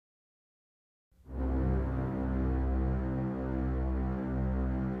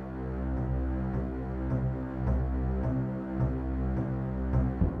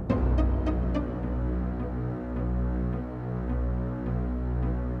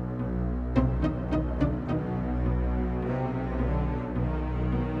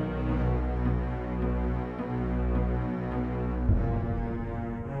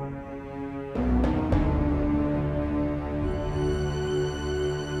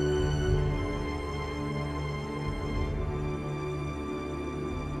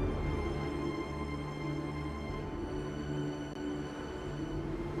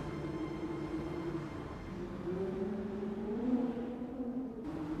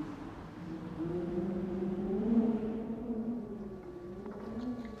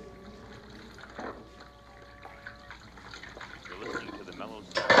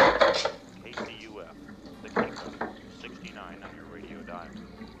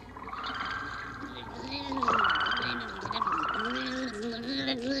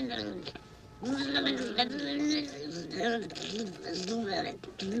Attack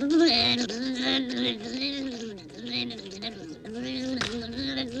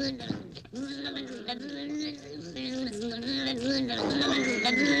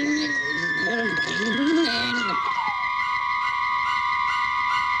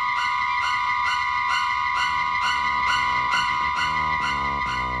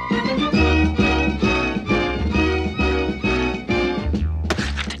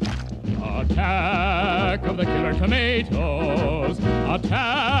of the killer tomatoes!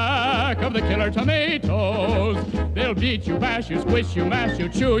 Attack of the killer tomatoes! They'll beat you, bash you, squish you, mash you,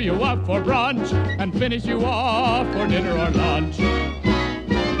 chew you up for brunch, and finish you off for dinner or lunch. They're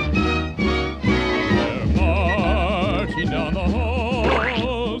marching down the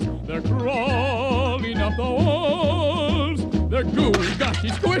halls, they're crawling up the walls, they're gooey, gushy,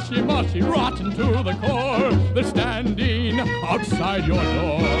 squishy, mushy, rotten to the core. They're standing outside your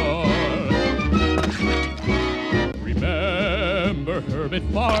door. Remember Herbert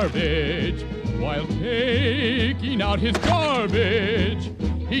Farbage, while taking out his garbage,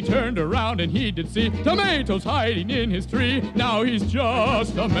 he turned around and he did see tomatoes hiding in his tree. Now he's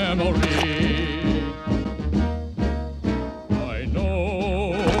just a memory. I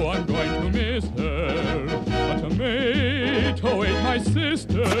know I'm going to miss her. A tomato ate my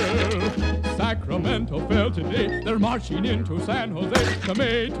sister. Sacramento fell today. They're marching into San Jose.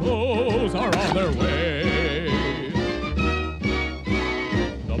 Tomatoes are on their way.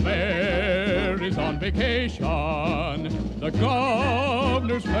 The mayor is on vacation. The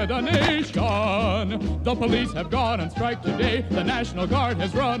governor's fled the nation. The police have gone on strike today. The National Guard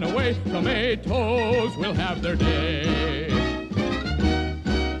has run away. Tomatoes will have their day.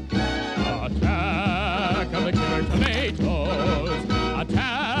 Attack of the killer tomatoes!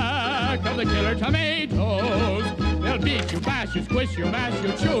 Attack of the killer tomatoes! They'll beat you, bash you, squish you, mash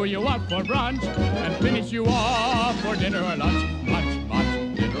you, chew you up for brunch, and finish you off for dinner or lunch. Munch,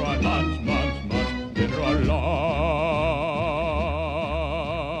 munch, dinner or lunch, munch, munch, dinner or lunch.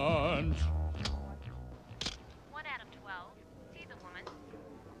 1 out of 12. See the woman.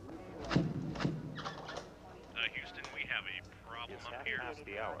 Houston, we have a problem up here. Past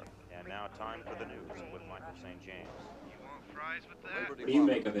the hour, and now time for the news with Michael St. James. You want fries with that? What do you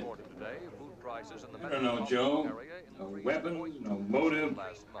make of it? I don't know, Joe. No weapons, no motive,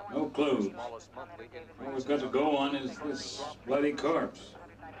 no clues. All we've got to go on is this bloody corpse.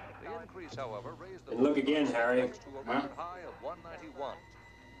 And look again, Harry. Huh?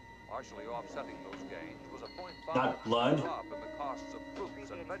 Partially offsetting those gains was a Not blood. drop in the costs of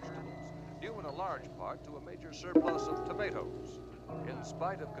fruits and vegetables, due in a large part to a major surplus of tomatoes. In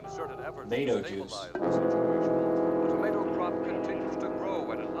spite of concerted efforts Tomato to juice. stabilize the situation, the tomato crop continues to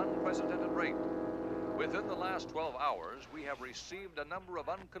grow at an unprecedented rate. Within the last 12 hours, we have received a number of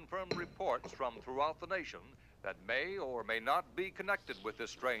unconfirmed reports from throughout the nation that may or may not be connected with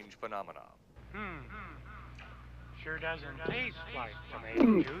this strange phenomenon. Sure doesn't taste like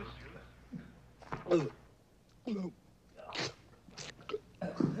tomato juice.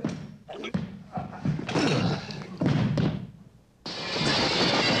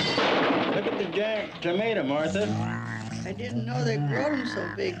 Look at the giant tomato, Martha. I didn't know they grow them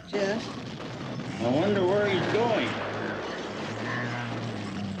so big, Jeff. I wonder where he's going.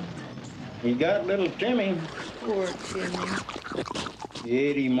 He got little Timmy. Poor Timmy. He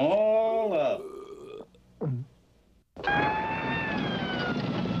ate him all up.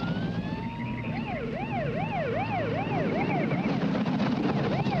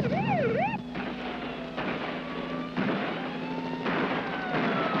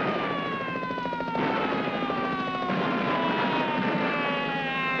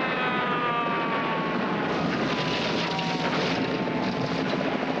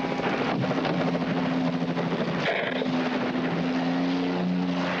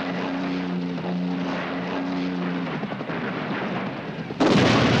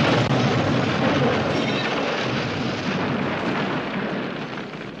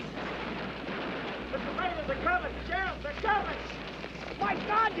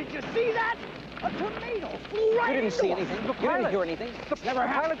 See anything? You didn't hear anything? It's never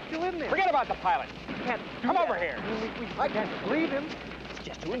happened. The pilot's still in there. Forget about the pilot. You can't come over here. I can't believe him. It's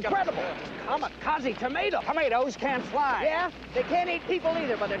just too incredible. Kamikaze tomato. Tomatoes can't fly. Yeah, they can't eat people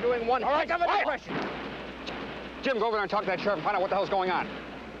either, but they're doing one heck of an impression. Jim, go over there and talk to that sheriff and find out what the hell's going on.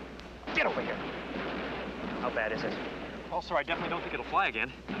 Get over here. How bad is it? Well, sir, I definitely don't think it'll fly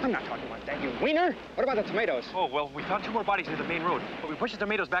again. I'm not talking about that, you wiener. What about the tomatoes? Oh, well, we found 2 more bodies near the main road, but we pushed the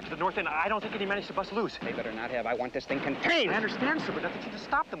tomatoes back to the north end. I don't think any managed to bust loose. They better not have. I want this thing contained. I understand, sir, but nothing seems to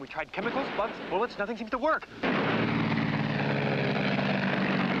stop them. We tried chemicals, bugs, bullets, nothing seems to work.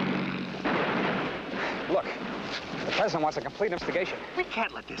 Look, the president wants a complete investigation. We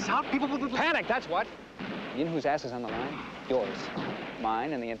can't let this out. People will panic, that's what. You know whose ass is on the line? Yours,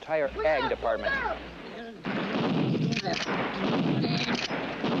 mine, and the entire ag department.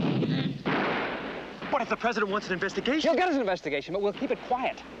 What if the president wants an investigation? He'll get us an investigation, but we'll keep it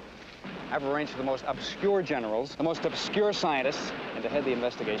quiet. I've arranged for the most obscure generals, the most obscure scientists, and to head the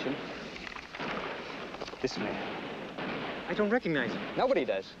investigation, this man. I don't recognize him. Nobody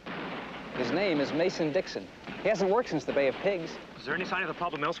does. His name is Mason Dixon. He hasn't worked since the Bay of Pigs. Is there any sign of the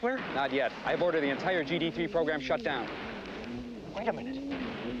problem elsewhere? Not yet. I've ordered the entire GD3 program shut down. Wait a minute.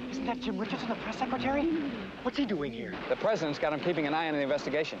 Isn't that Jim Richardson, the press secretary? What's he doing here? The president's got him keeping an eye on the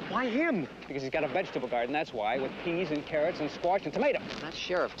investigation. Why him? Because he's got a vegetable garden, that's why, with peas and carrots and squash and tomatoes. That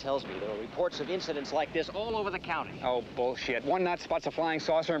sheriff tells me there are reports of incidents like this all over the county. Oh, bullshit. One nut spots a flying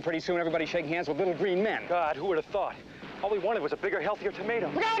saucer, and pretty soon everybody's shaking hands with little green men. God, who would have thought? All we wanted was a bigger, healthier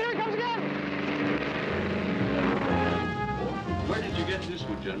tomato. Look out, here it comes again! Where did you get this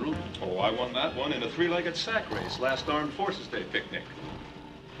one, General? Oh, I won that one in a three-legged sack race last Armed Forces Day picnic.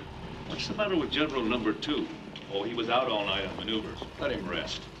 What's the matter with General Number 2? Oh, he was out all night on maneuvers. Let him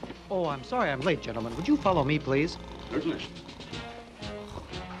rest. Oh, I'm sorry I'm late, gentlemen. Would you follow me, please? Certainly.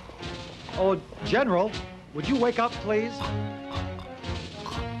 Oh, General, would you wake up, please?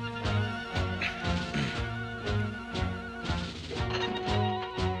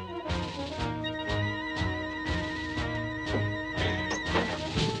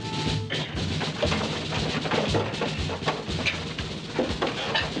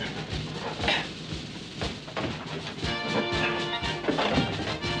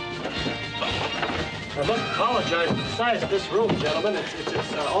 I must apologize for the size of this room, gentlemen.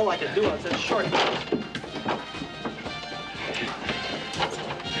 It's all I can do on such short notice.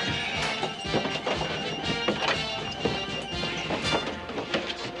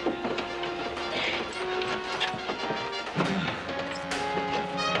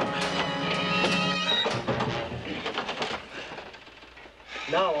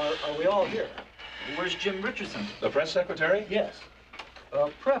 Now, are we all here? Where's Jim Richardson? The press secretary? Yes.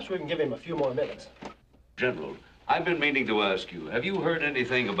 Perhaps we can give him a few more minutes. General, I've been meaning to ask you, have you heard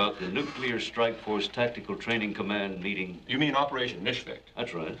anything about the Nuclear Strike Force Tactical Training Command meeting? You mean Operation Nishvik?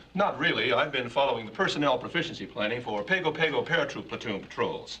 That's right. Not really. I've been following the personnel proficiency planning for Pago Pago paratroop platoon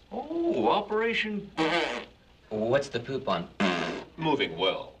patrols. Oh, Operation... What's the poop on? Moving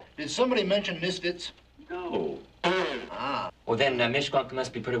well. Did somebody mention misfits? No. Ah. Well, then Mishkwunk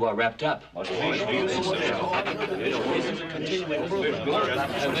must be pretty well wrapped up.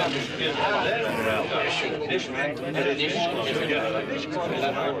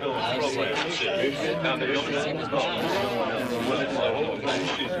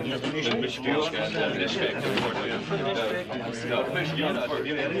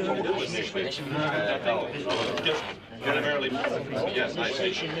 Generally, yes, I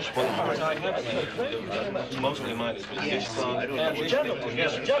see. Mostly mine is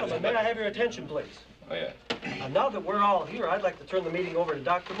Gentlemen, may I have your attention, please? Oh, yeah. Now that we're all here, I'd like to turn the meeting over to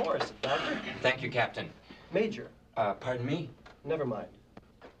Dr. Morrison. Doctor? Thank you, Captain. Major. Pardon me? Never mind.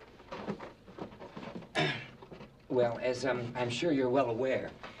 Well, as I'm sure you're well aware,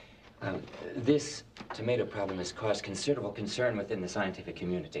 this tomato problem has caused considerable concern within the scientific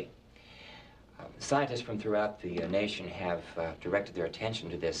community. Scientists from throughout the nation have directed their attention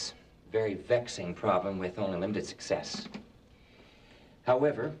to this very vexing problem with only limited success.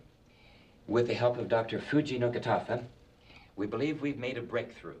 However, with the help of Dr. Fuji Nokatafa, we believe we've made a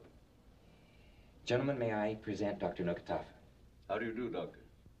breakthrough. Gentlemen, may I present Dr. Nokatafa? How do you do, Doctor?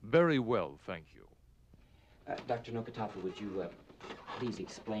 Very well, thank you. Dr. Nokatafa, would you please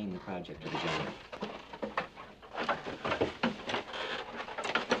explain the project to the gentleman?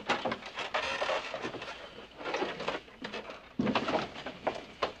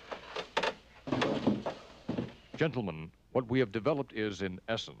 Gentlemen, what we have developed is, in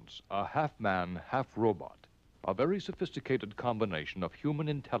essence, a half-man, half-robot, a very sophisticated combination of human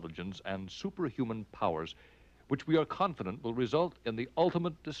intelligence and superhuman powers, which we are confident will result in the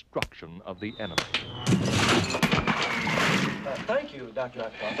ultimate destruction of the enemy. Thank you, Dr.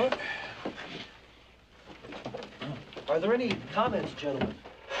 Nokatafa. Are there any comments, gentlemen?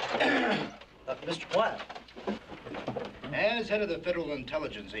 Mr. Platt. As head of the Federal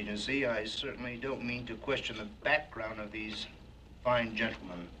Intelligence Agency, I certainly don't mean to question the background of these fine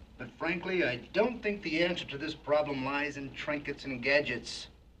gentlemen. But frankly, I don't think the answer to this problem lies in trinkets and gadgets.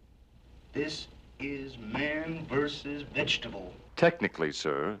 This is man versus vegetable. Technically,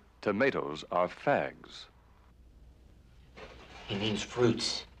 sir, tomatoes are fags. He means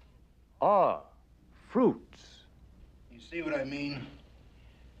fruits. Ah, fruits. You see what I mean?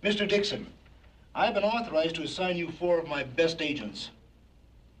 Mr. Dixon, I've been authorized to assign you 4 of my best agents.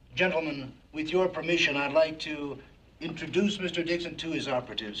 Gentlemen, with your permission, I'd like to introduce Mr. Dixon to his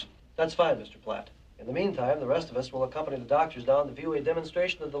operatives. That's fine, Mr. Platt. In the meantime, the rest of us will accompany the doctors down to view a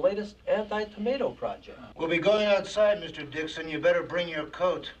demonstration of the latest anti-tomato project. We'll be going outside, Mr. Dixon. You better bring your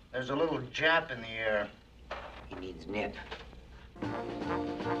coat. There's a little Jap in the air. He means nip.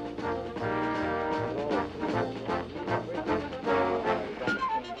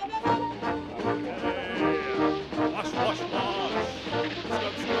 Wash. Scrub.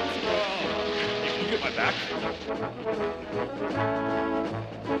 Hey, can you get my back?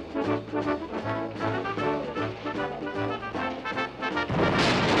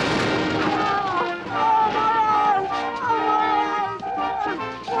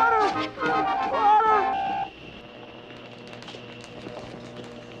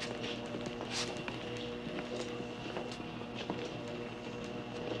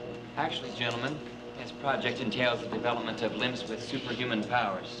 Actually, gentlemen, this project entails the development of limbs with superhuman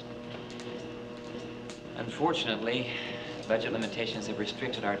powers. Unfortunately, budget limitations have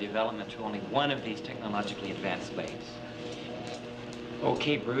restricted our development to only one of these technologically advanced legs.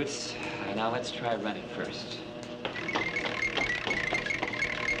 Okay, brutes, now let's try running first.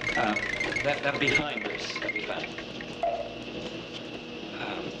 That'll be fine, Bruce. That'll be fine.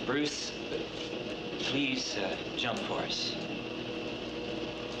 Bruce, please jump for us.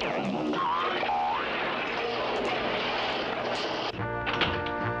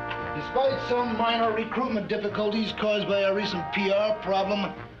 Despite some minor recruitment difficulties caused by a recent PR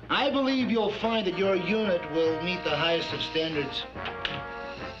problem, I believe you'll find that your unit will meet the highest of standards.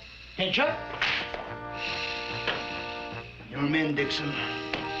 Headshot. Your men, Dixon.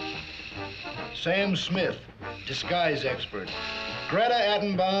 Sam Smith, disguise expert. Greta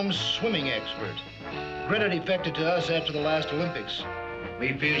Attenbaum, swimming expert. Greta defected to us after the last Olympics.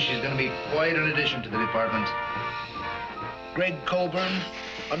 We feel she's going to be quite an addition to the department. Greg Colburn,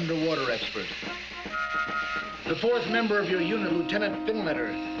 underwater expert. The 4th member of your unit, Lieutenant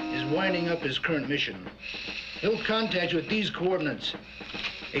Finletter, is winding up his current mission. He'll contact you at these coordinates.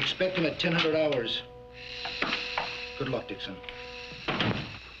 Expect him at 1000 hours. Good luck, Dixon.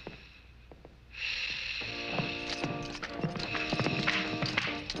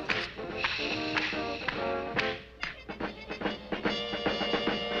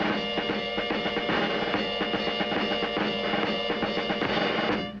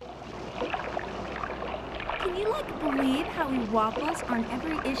 Believe how he waffles on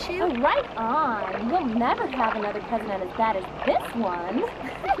every issue? Oh, right on. We'll never have another president as bad as this one.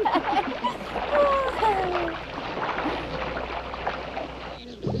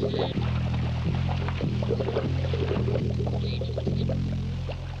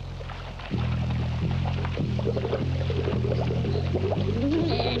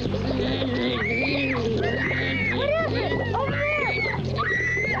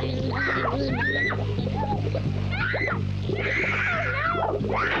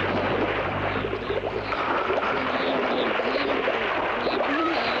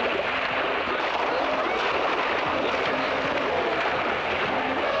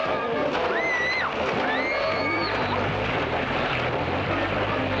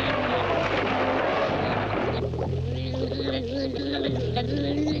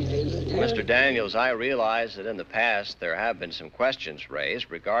 Mr. Daniels, I realize that in the past there have been some questions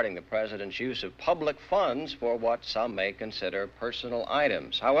raised regarding the President's use of public funds for what some may consider personal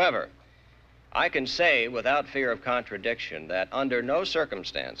items. However, I can say without fear of contradiction that under no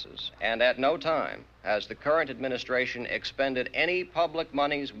circumstances and at no time has the current administration expended any public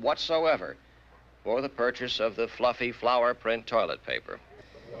monies whatsoever for the purchase of the fluffy flower print toilet paper.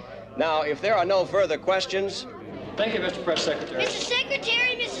 Now, if there are no further questions... Thank you, Mr. Press Secretary. Mr.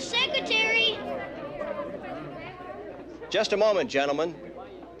 Secretary, Mr. Secretary! Just a moment, gentlemen.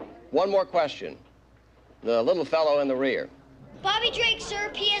 One more question. The little fellow in the rear. Bobby Drake,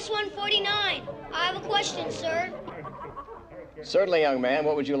 sir, PS 149. I have a question, sir. Certainly, young man.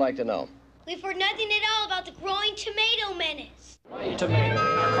 What would you like to know? We've heard nothing at all about the growing tomato menace. Tomato.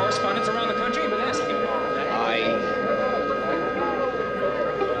 Our correspondents around the country have been asking about that.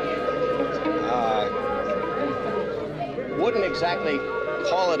 Wouldn't exactly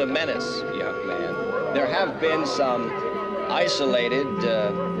call it a menace, young man. There have been some isolated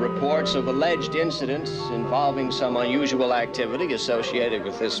reports of alleged incidents involving some unusual activity associated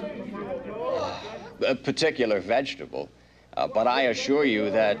with this particular vegetable. But I assure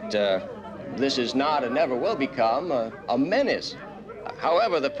you that this is not and never will become a menace.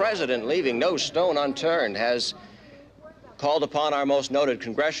 However, the President, leaving no stone unturned, has called upon our most noted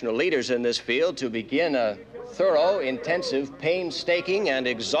congressional leaders in this field to begin a thorough, intensive, painstaking, and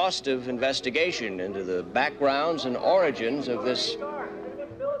exhaustive investigation into the backgrounds and origins of this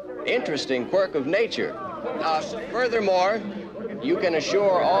interesting quirk of nature. Furthermore, you can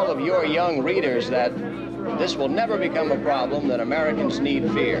assure all of your young readers that this will never become a problem that Americans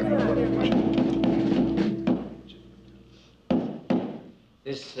need fear.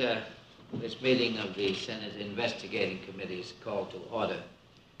 This meeting of the Senate Investigating Committee is called to order.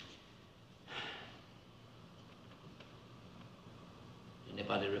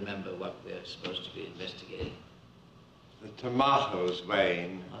 Anybody remember what we're supposed to be investigating? The tomatoes,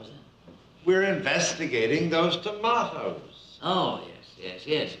 Wayne. How's that? We're investigating those tomatoes. Oh, yes,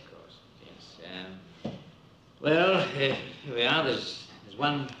 of course. Yes. Well, here we are. There's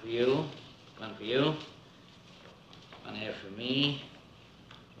one for you, one for you, one here for me,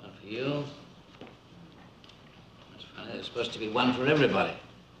 one for you. That's funny. There's supposed to be one for everybody. I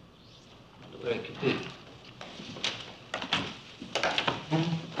wonder where it could be.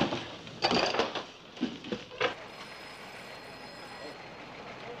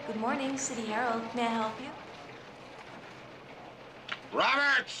 Good morning, City Herald. May I help you?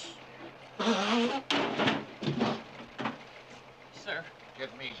 Roberts! Sir.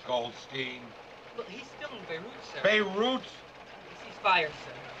 Get me Goldstein. Look, he's still in Beirut, sir. Beirut? He's fired,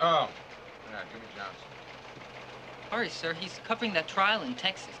 sir. Oh. Yeah, give me Johnson. Hurry, sir. He's covering that trial in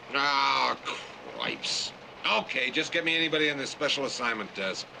Texas. Oh, cripes. Okay, just get me anybody in the special assignment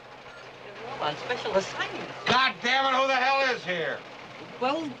desk. Well, on special assignment. God damn it, who the hell is here?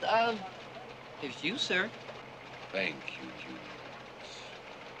 Well, there's you, sir. Thank you,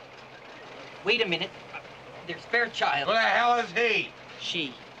 Wait a minute. There's Fairchild. Who the hell is he?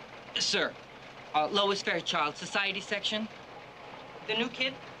 She. Sir. Lois Fairchild, Society section. The new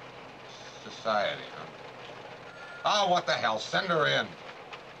kid? Society, huh? Oh, what the hell? Send her in.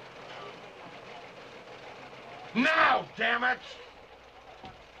 Now, damn it!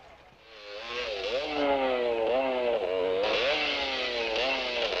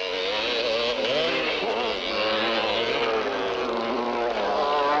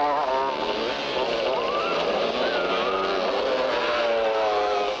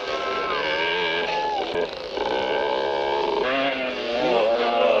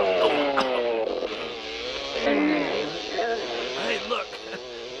 Hey, look.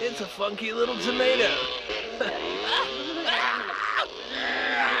 It's a funky little tomato.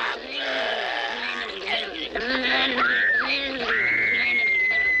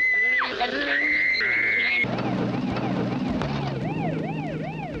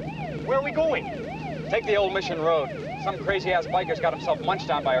 Where are we going? Take the old Mission Road. Some crazy-ass biker's got himself munched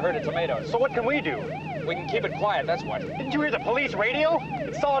on by a herd of tomatoes. So what can we do? We can keep it quiet, that's what. Didn't you hear the police radio?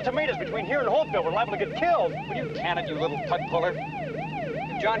 It's solid tomatoes between here and Holtville. We're liable to get killed. Will you can it, you little tug puller?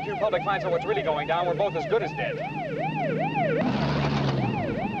 If John Q. Public finds out what's really going down, we're both as good as dead.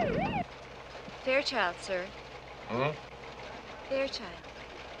 Fairchild, sir. Hmm? Fairchild.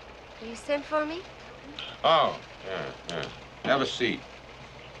 You sent for me? Oh, yeah. Have a seat.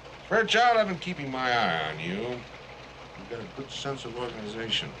 Fairchild, I've been keeping my eye on you. You've got a good sense of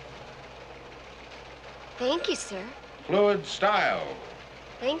organization. Thank you, sir. Fluid style.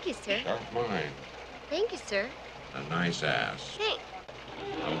 Thank you, sir. Sharp mind. Thank you, sir. A nice ass. Thanks.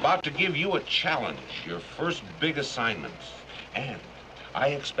 I'm about to give you a challenge, your first big assignment. And I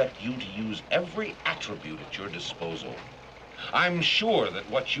expect you to use every attribute at your disposal. I'm sure that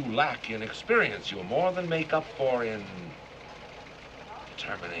what you lack in experience, you'll more than make up for in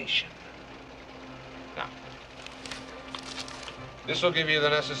determination. Now, this will give you the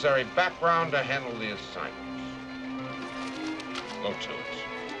necessary background to handle the assignment. Go to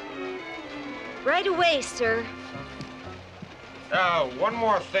it. Right away, sir. One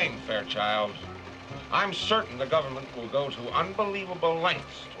more thing, Fairchild. I'm certain the government will go to unbelievable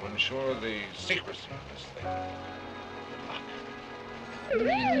lengths to ensure the secrecy of this thing.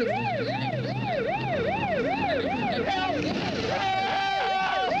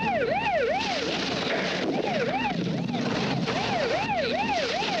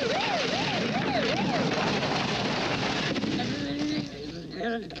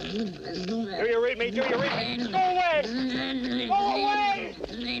 Do you read me? Do you read me? Go away! Go away!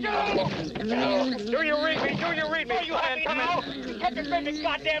 Do you read me? Do you read me? Are you happy now? Detective Bennett's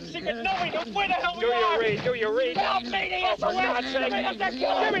goddamn secret knowing where the hell we are! Do you read? Help me! The SOS! For God's sake!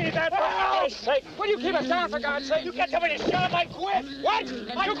 Give me that, for God's sake! Will you keep it down, for God's sake? You can't tell me to shut up, I quit! What?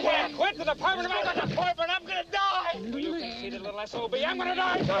 You can't quit the department! I'm the department! I'm gonna die! You conceited little SOB! I'm gonna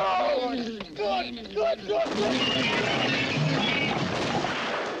die! Good!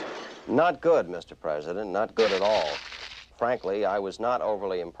 Not good, Mr. President, not good at all. Frankly, I was not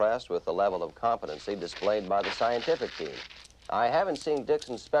overly impressed with the level of competency displayed by the scientific team. I haven't seen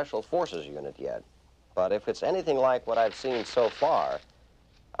Dixon's Special Forces unit yet, but if it's anything like what I've seen so far,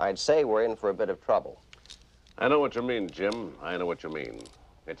 I'd say we're in for a bit of trouble. I know what you mean, Jim. I know what you mean.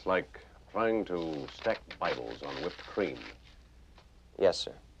 It's like trying to stack Bibles on whipped cream. Yes,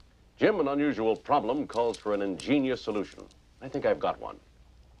 sir. Jim, an unusual problem calls for an ingenious solution. I think I've got one.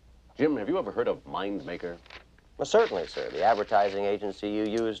 Jim, have you ever heard of MindMaker? Well, certainly, sir. The advertising agency you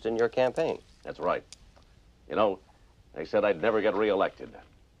used in your campaign. That's right. You know, they said I'd never get reelected.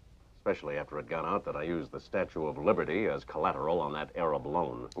 Especially after it got out that I used the Statue of Liberty as collateral on that Arab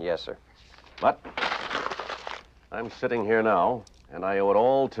loan. Yes, sir. But I'm sitting here now, and I owe it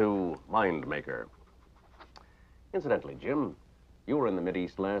all to MindMaker. Incidentally, Jim, you were in the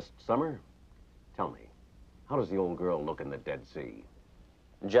Mideast last summer. Tell me, how does the old girl look in the Dead Sea?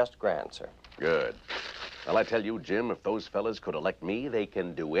 Just grand, sir. Good. Well, I tell you, Jim, if those fellas could elect me, they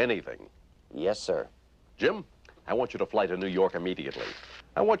can do anything. Yes, sir. Jim, I want you to fly to New York immediately.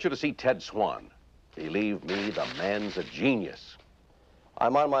 I want you to see Ted Swan. Believe me, the man's a genius.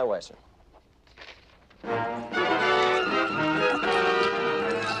 I'm on my way, sir. The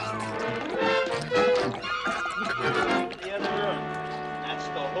other room. That's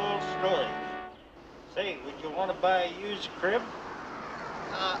the whole story. Say, would you want to buy a used crib?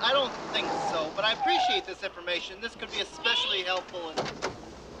 I don't think so, but I appreciate this information. This could be especially helpful in...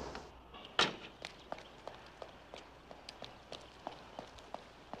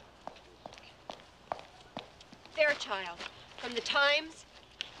 Fairchild, from the Times.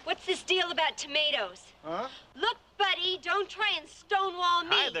 What's this deal about tomatoes? Huh? Look, buddy, don't try and stonewall me.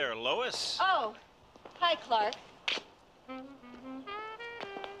 Hi there, Lois. Oh, hi, Clark.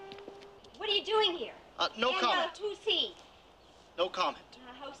 What are you doing here? No comment. Who's he? No comment.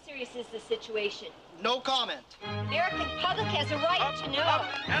 How serious is the situation? No comment. The American public has a right to know. Up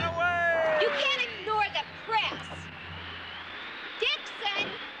and away! You can't ignore the press. Dixon!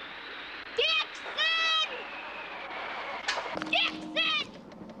 Dixon! Dixon!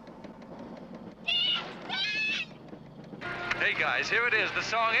 Dixon! Hey guys, here it is, the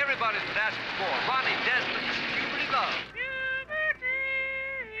song everybody's been asking for. Ronnie Desmond's Puberty Love.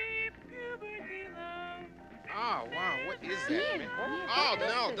 Oh, wow, what is that, man? Oh,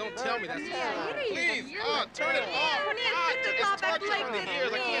 no, don't tell me that's a song. Please, turn it off. It's torture in the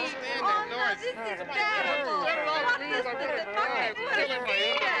ears. I can't stand that noise. This is terrible. Turn it off, please.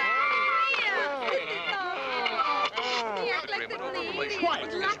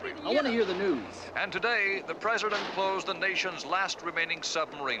 I want to hear the news. And today, the president closed the nation's last remaining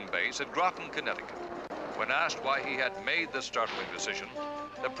submarine base at Groton, Connecticut. When asked why he had made this startling decision,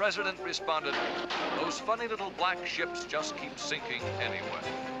 the president responded, "Those funny little black ships just keep sinking anyway."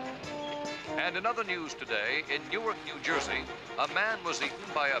 And in other news today, in Newark, New Jersey, a man was eaten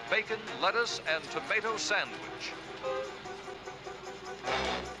by a bacon, lettuce, and tomato sandwich.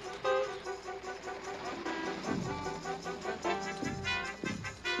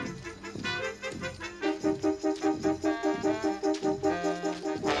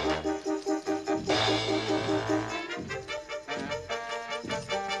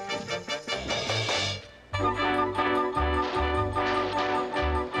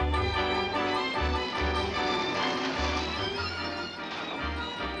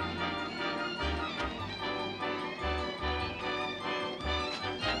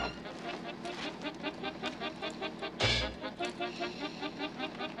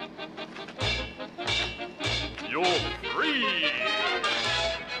 You're free!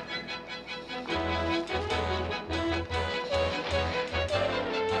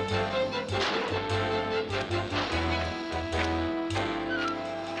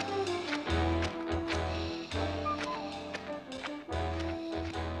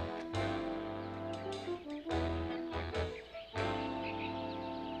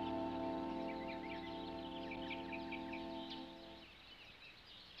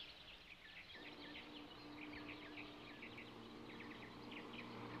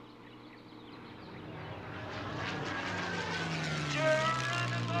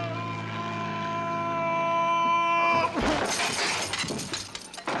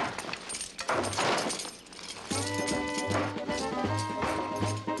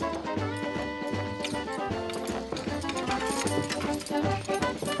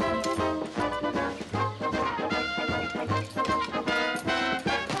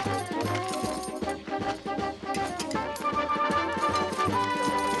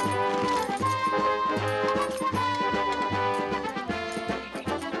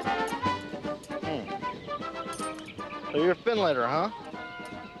 So you're a Finlander, huh?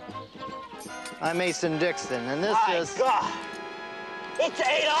 I'm Mason Dixon, and this is... My God! It's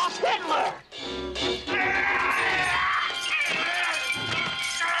Adolf Hitler!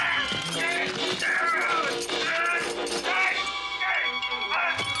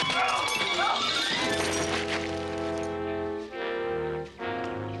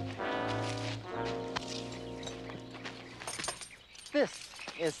 This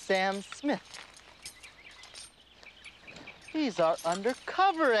is Sam Smith. He's our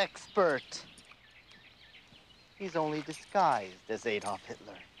undercover expert. He's only disguised as Adolf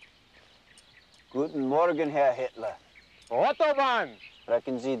Hitler. Guten Morgen, Herr Hitler. Autobahn!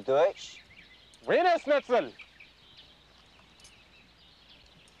 Sprechen Sie Deutsch? Wiener Schnitzel!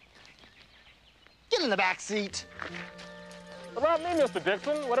 Get in the back seat. What about me, Mr.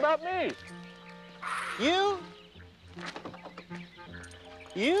 Dixon? What about me? You?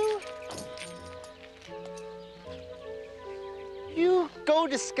 You go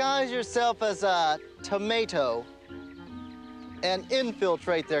disguise yourself as a tomato and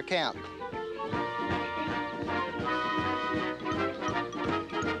infiltrate their camp.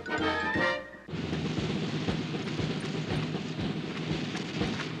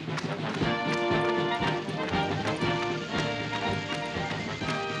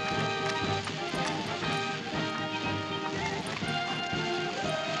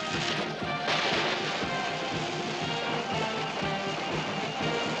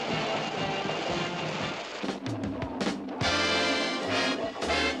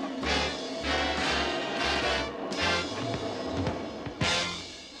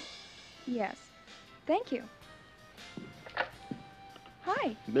 Yes. Thank you.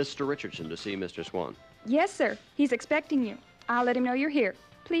 Hi. Mr. Richardson to see Mr. Swan. Yes, sir. He's expecting you. I'll let him know you're here.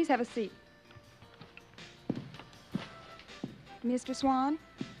 Please have a seat. Mr. Swan,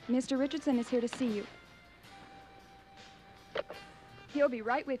 Mr. Richardson is here to see you. He'll be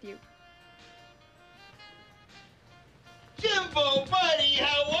right with you. Jimbo, buddy,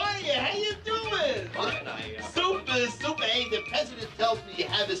 how are you? How you doing? Fine, Super. Hey, the president tells me you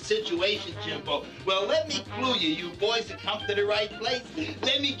have a situation, Jimbo. Well, let me clue you. You boys have come to the right place.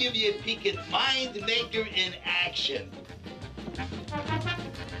 Let me give you a peek at Mind Maker in action.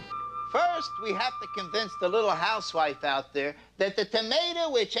 First, we have to convince the little housewife out there that the tomato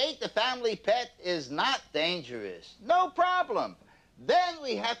which ate the family pet is not dangerous. No problem. Then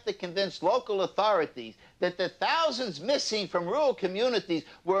we have to convince local authorities that the thousands missing from rural communities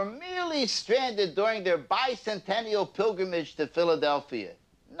were merely stranded during their bicentennial pilgrimage to Philadelphia.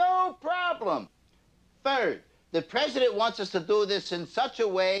 No problem. Third, the president wants us to do this in such a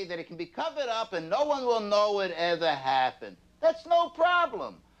way that it can be covered up and no one will know it ever happened. That's no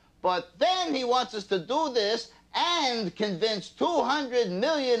problem. But then he wants us to do this and convince 200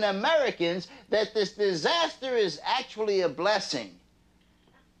 million Americans that this disaster is actually a blessing.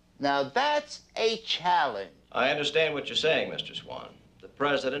 Now, that's a challenge. I understand what you're saying, Mr. Swan. The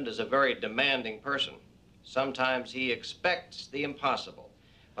president is a very demanding person. Sometimes he expects the impossible.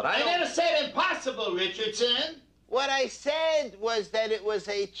 But I never said impossible, Richardson. What I said was that it was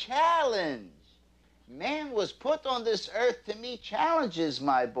a challenge. Man was put on this earth to meet challenges,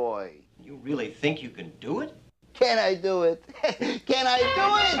 my boy. You really think you can do it? Can I do it? Can I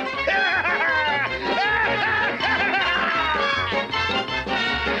do it?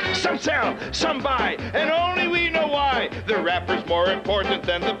 Some sell, some buy, and only we know why. The wrapper's more important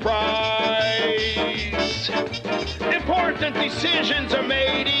than the price. Important decisions are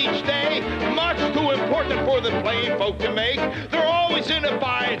made each day, much too important for the plain folk to make. They're always in a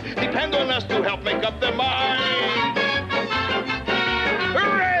bind, depend on us to help make up their mind.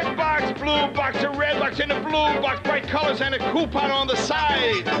 Red box, blue box, a red box and a blue box, bright colors and a coupon on the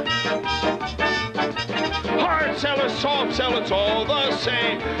side. Hard seller, soft seller, it's all the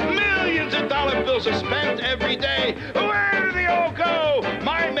same. Millions of dollar bills are spent every day. Where do they all go?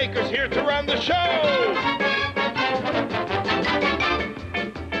 Mind Maker's here to run the show.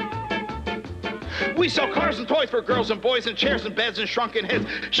 We sell cars and toys for girls and boys and chairs and beds and shrunken heads.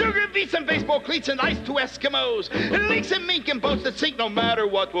 Sugar beets and baseball cleats and ice to Eskimos. And leaks and mink and boats that sink no matter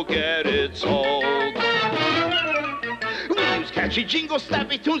what, we'll get it sold. We use catchy jingles,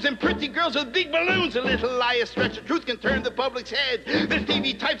 snappy tunes, and pretty girls with big balloons. A little lie, a stretch of truth can turn the public's head. There's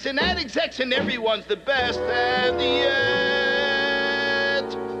TV types and ad execs, and everyone's the best. And yet,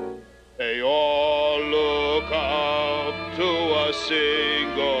 they all look up to a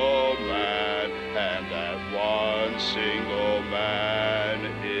single man, and that one single man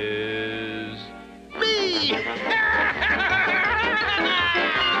is me.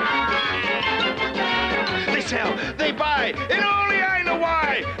 They sell, they buy, and only I know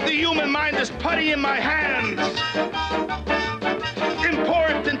why. The human mind is putty in my hands.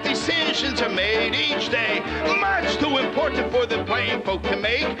 Important decisions are made each day, much too important for the plain folk to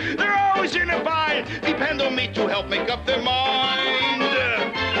make. They're always in a bind. Depend on me to help make up their mind.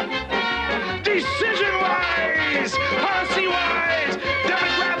 Decision-wise, policy-wise,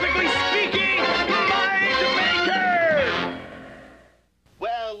 demographically speaking, mind maker.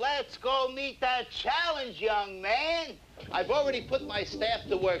 Well, let's go meet that challenge, young man. I've already put my staff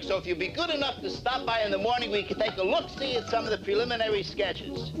to work, so if you'd be good enough to stop by in the morning, we can take a look-see at some of the preliminary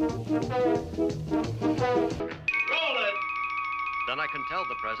sketches. Roll it. Then I can tell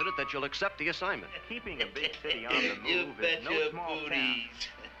the president that you'll accept the assignment. Keeping a big city on the You move bet is no your small booties. task.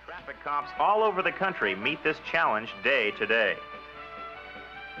 Traffic cops all over the country meet this challenge day to day.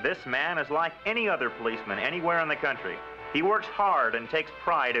 This man is like any other policeman anywhere in the country. He works hard and takes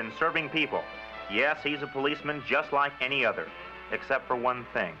pride in serving people. Yes, he's a policeman just like any other, except for one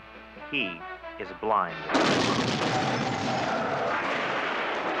thing. He is blind.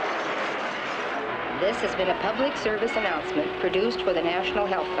 This has been a public service announcement produced for the National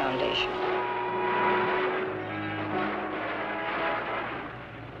Health Foundation.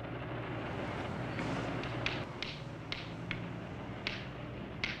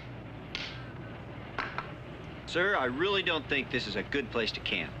 Sir, I really don't think this is a good place to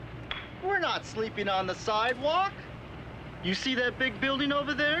camp. We're not sleeping on the sidewalk. You see that big building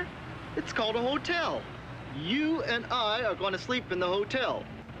over there? It's called a hotel. You and I are going to sleep in the hotel.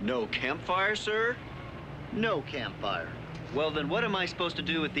 No campfire, sir? No campfire. Well, then what am I supposed to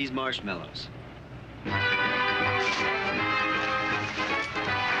do with these marshmallows?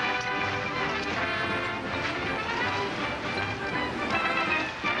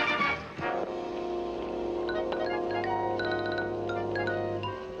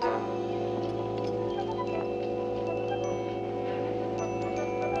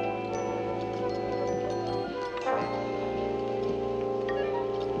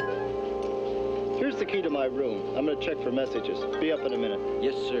 Here's the key to my room. I'm going to check for messages. Be up in a minute.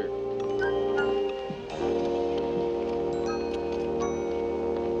 Yes, sir.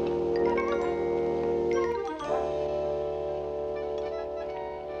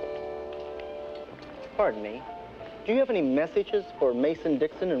 Pardon me. Do you have any messages for Mason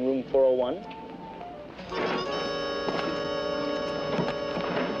Dixon in room 401?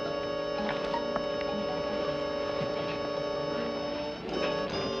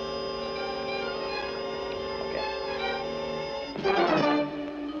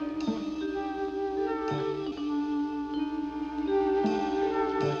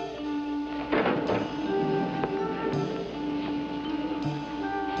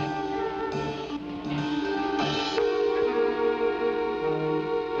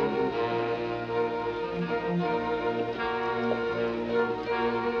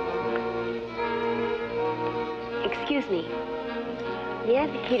 Excuse me. You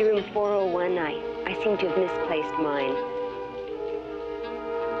have the key to room 401. I seem to have misplaced mine.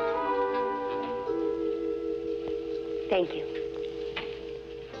 Thank you.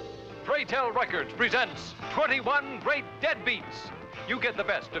 Fraytel Records presents 21 Great Deadbeats. You get the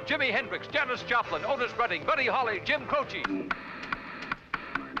best of Jimi Hendrix, Janis Joplin, Otis Redding, Buddy Holly, Jim Croce.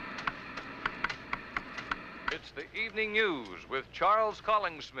 It's the evening news with Charles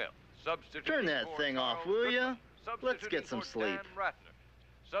Collingsmith. Turn that thing off, will ya? Let's get some sleep.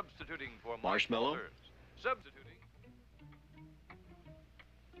 Substituting for Marshmallow? Substituting.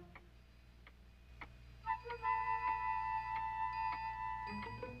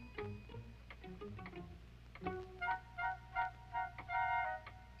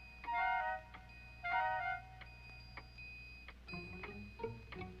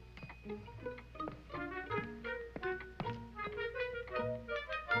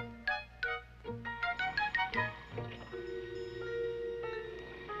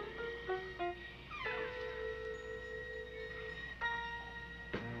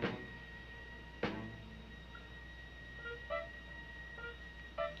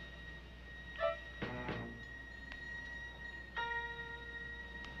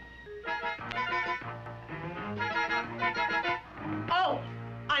 Oh,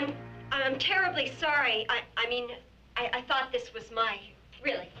 I'm terribly sorry. I thought this was my,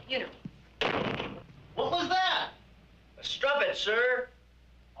 really, you know. What was that? A strumpet, sir.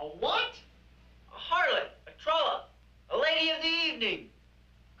 A what? A harlot, a trollop, a lady of the evening.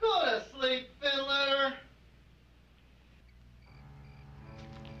 Go to sleep, fiddler.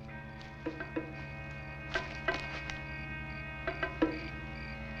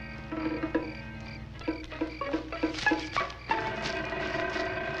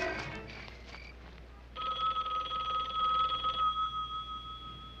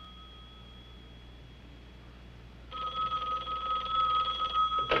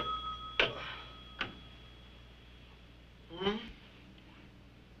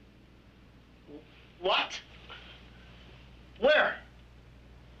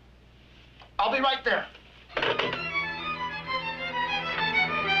 there.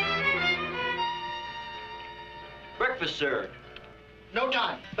 Breakfast, sir. No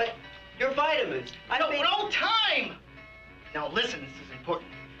time. But your vitamins. No time! Now listen, this is important.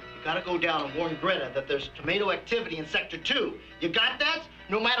 You gotta go down and warn Greta that there's tomato activity in Sector 2. You got that?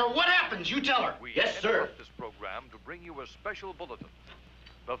 No matter what happens, you tell her. We Yes, sir. interrupt this program to bring you a special bulletin.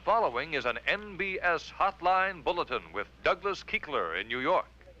 The following is an NBS Hotline Bulletin with Douglas Kiekler in New York.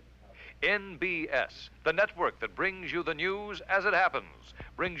 NBS, the network that brings you the news as it happens,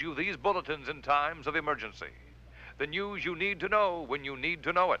 brings you these bulletins in times of emergency. The news you need to know when you need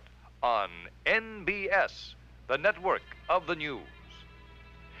to know it on NBS, the network of the news.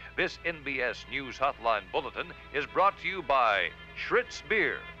 This NBS News Hotline Bulletin is brought to you by Schritz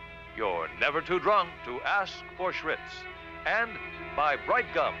Beer. You're never too drunk to ask for Schritz. And by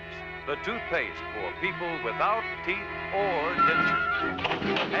Bright Gums, the toothpaste for people without teeth or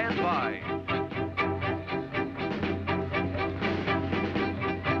dentures. And by...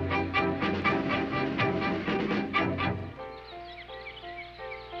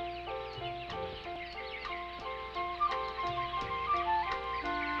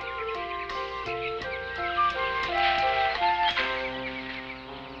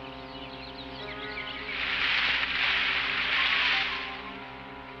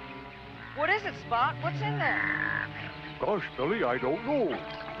 What is it, Spot? What's in there? Gosh, Billy, I don't know.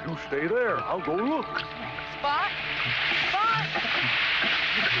 You stay there. I'll go look. Spot? Spot?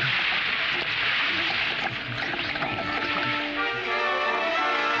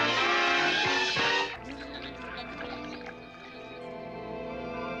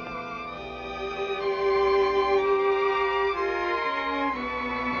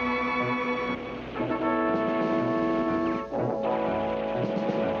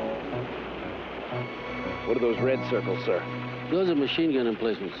 What are those red circles, sir? Those are machine gun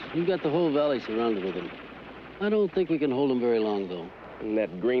emplacements. You've got the whole valley surrounded with them. I don't think we can hold them very long, though. And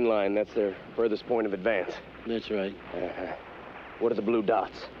that green line, that's their furthest point of advance. That's right. What are the blue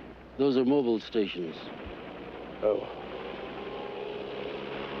dots? Those are mobile stations. Oh.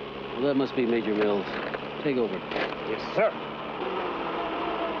 Well, that must be Major Mills. Take over. Yes, sir.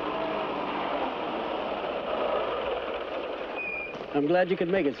 I'm glad you could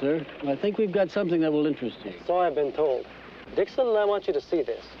make it, sir. I think we've got something that will interest you. So I've been told. Dixon, I want you to see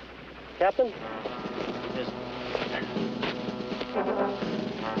this. Captain? Yes.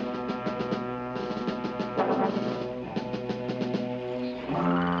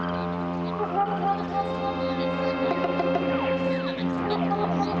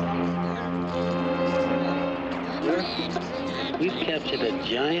 Sir, we've captured a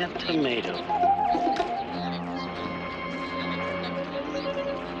giant tomato.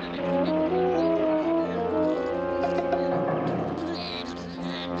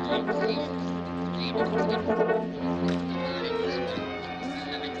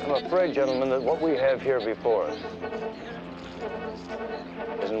 I'm afraid, gentlemen, that what we have here before us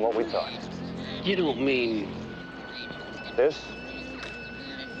isn't what we thought. You don't mean... This,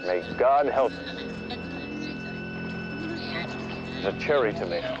 may God help us, is a cherry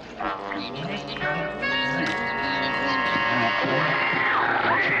tomato.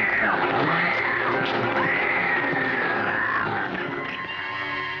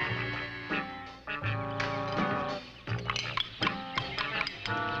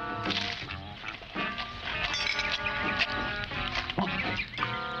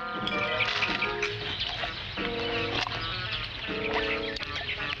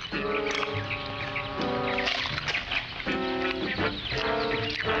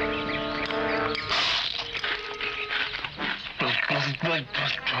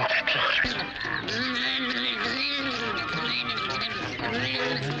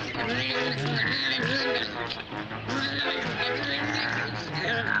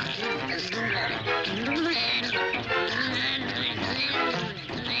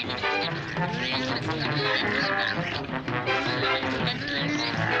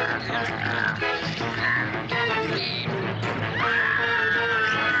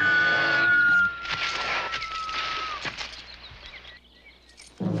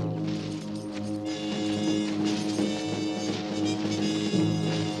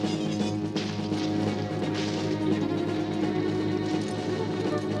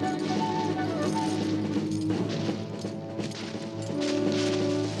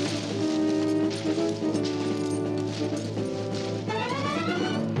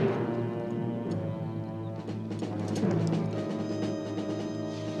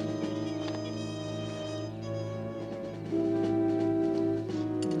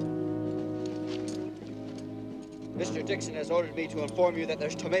 Mr. Dixon has ordered me to inform you that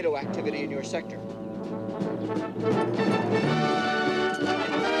there's tomato activity in your sector. All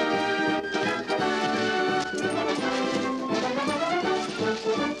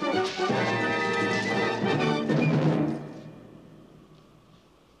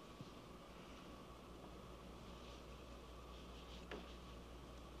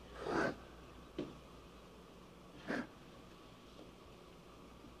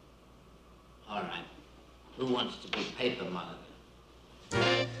right. Who wants to be paper monitor?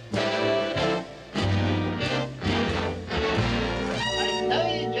 I tell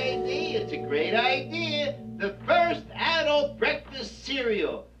you, JD, it's a great idea. The first adult breakfast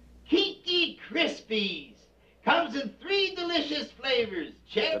cereal, Kinky Krispies. Comes in 3 delicious flavors.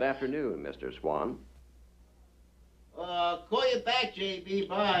 Check. Good afternoon, Mr. Swan. I'll call you back, JB.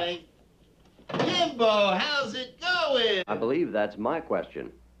 Bye. Jimbo, how's it going? I believe that's my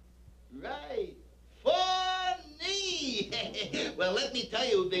question. Right. Funny. Well, let me tell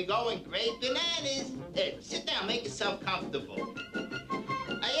you, we've been going great bananas. Hey, sit down, make yourself comfortable.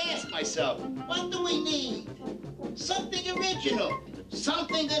 I ask myself, what do we need? Something original.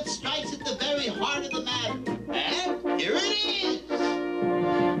 Something that strikes at the very heart of the matter. And here it is.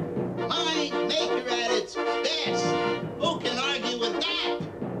 Mind maker at its best. Who can argue with that?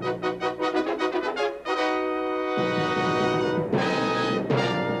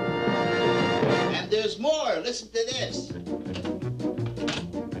 And there's more. Listen to this.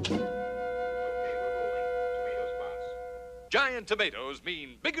 Giant tomatoes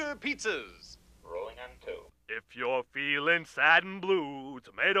mean bigger pizzas. Rolling on 2. If you're feeling sad and blue,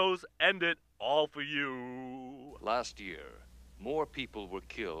 tomatoes end it all for you. Last year, more people were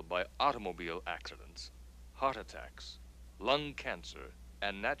killed by automobile accidents, heart attacks, lung cancer,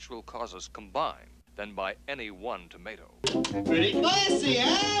 and natural causes combined than by any one tomato. Pretty classy,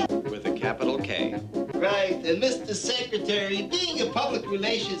 huh? With a capital K. Right, and Mr. Secretary, being a public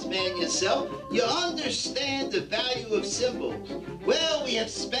relations man yourself, you understand the value of symbols. Well, we have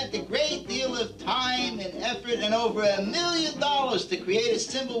spent a great deal of time and effort and over $1 million to create a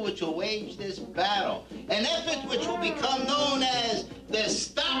symbol which will wage this battle. An effort which will become known as the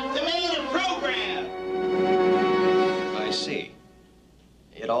Stop Tomato Program. I see.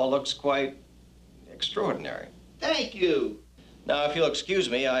 It all looks quite extraordinary. Thank you. Now, if you'll excuse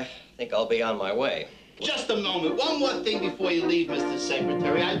me, I think I'll be on my way. Just a moment. One more thing before you leave, Mr.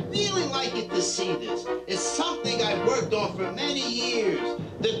 Secretary. I'd really like you to see this. It's something I've worked on for many years.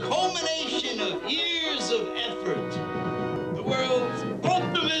 The culmination of years of effort. The world's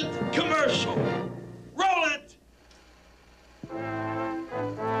ultimate commercial. Roll it!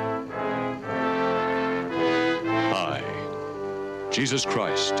 I, Jesus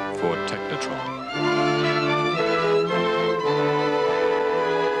Christ for Technotron.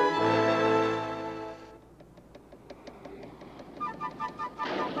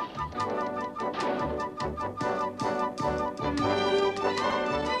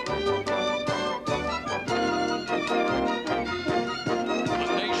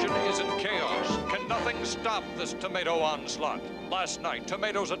 Stop this tomato onslaught. Last night,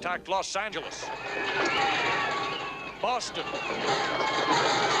 tomatoes attacked Los Angeles, Boston,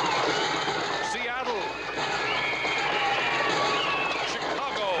 Seattle,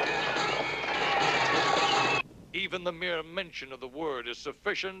 Chicago. Even the mere mention of the word is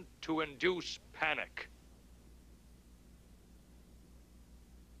sufficient to induce panic.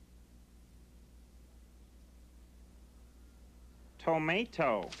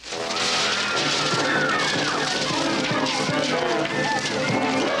 Tomato.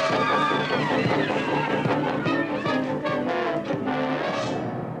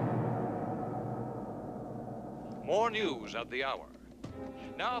 More news at the hour.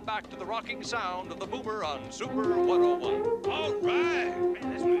 Now back to the rocking sound of the Boomer on Super 101. All right.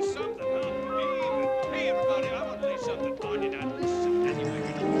 Man, this was something, huh? Hey, everybody, I want to lay something on you now. Listen, baby.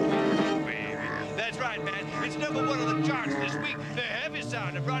 That's right, man. It's #1 on the charts this week. The heavy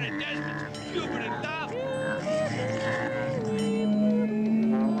sound of Ronnie Desmond's Cupid and Love.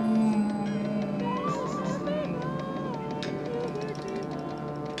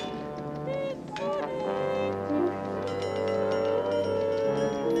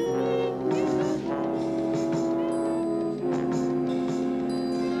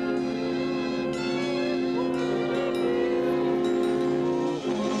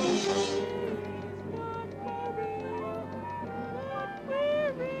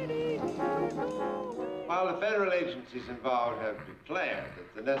 While the federal agencies involved have declared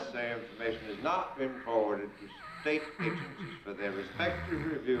that the necessary information has not been forwarded to state agencies for their respective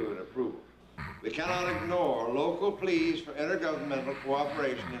review and approval, we cannot ignore local pleas for intergovernmental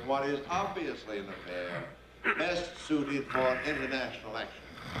cooperation in what is obviously an affair best suited for international action.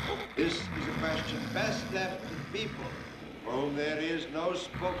 This is a question best left to the people, for whom there is no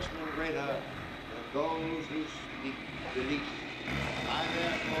spokesman greater than those who speak the least. I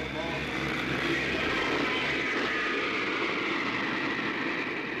therefore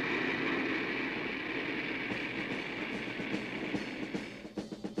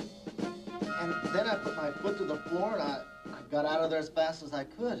And then I put my foot to the floor and I got out of there as fast as I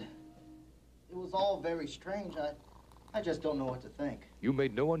could. It was all very strange. I just don't know what to think. You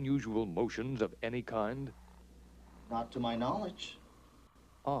made no unusual motions of any kind? Not to my knowledge.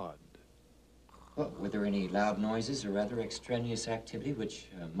 Odd. Well, were there any loud noises or other extraneous activity which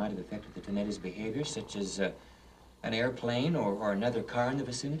might have affected the Tomato's behavior, such as an airplane or another car in the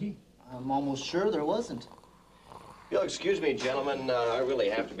vicinity? I'm almost sure there wasn't. You'll excuse me, gentlemen. I really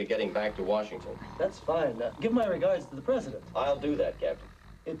have to be getting back to Washington. That's fine. Give my regards to the president. I'll do that, Captain.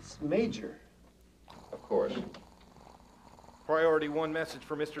 It's Major. Of course. Priority 1 message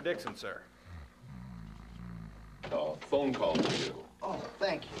for Mr. Dixon, sir. Oh, phone call for you. Oh,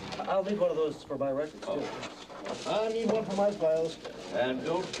 thank you. I'll need one of those for my records, too. I need one for my files. And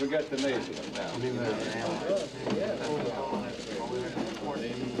don't forget the navy now.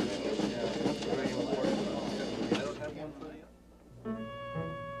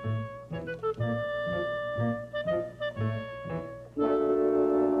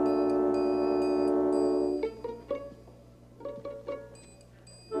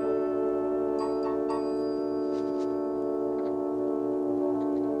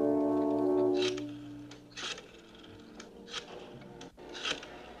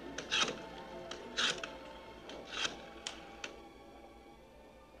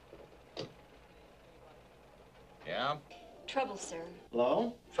 Yeah? Trouble, sir.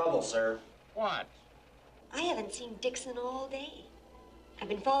 Hello? Trouble, sir. What? I haven't seen Dixon all day. I've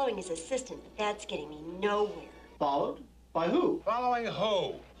been following his assistant, but that's getting me nowhere. Followed? By who? Following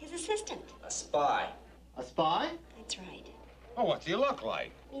who? His assistant. A spy. A spy? That's right. Oh, what's he look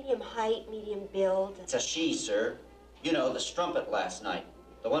like? Medium height, medium build. It's a she, sir. You know, the strumpet last night.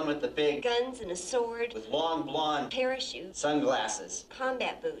 The one with the big... Guns and a sword. With long blonde... Parachute. Sunglasses.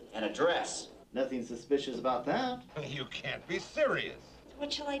 Combat boots. And a dress. Nothing suspicious about that. You can't be serious.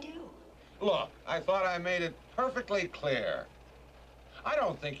 What shall I do? Look, I thought I made it perfectly clear. I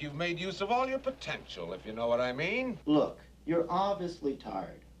don't think you've made use of all your potential, if you know what I mean. Look, you're obviously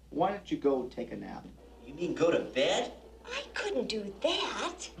tired. Why don't you go take a nap? You mean go to bed? I couldn't do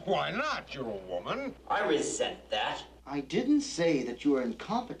that. Why not? You're a woman. I resent that. I didn't say that you were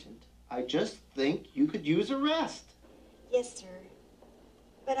incompetent. I just think you could use a rest. Yes, sir.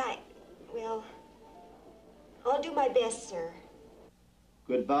 But well, I'll do my best, sir.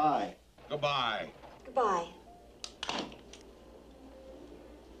 Goodbye. Goodbye. Goodbye.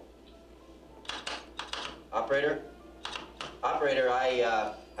 Operator? Operator,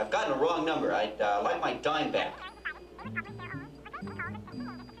 I've gotten a wrong number. I'd like my dime back.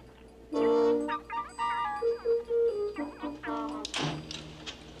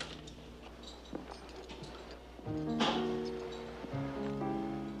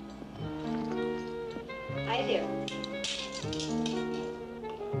 Hi there.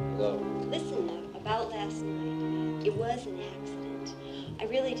 Hello. Listen, about last night. It was an accident. I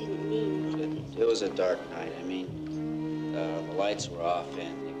really didn't mean that. It was a dark night. I mean, the lights were off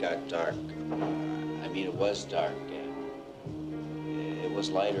and it got dark. I mean, it was dark. It was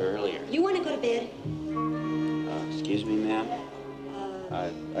lighter earlier. You want to go to bed? Excuse me, ma'am?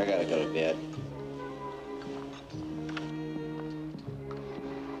 I gotta go to bed.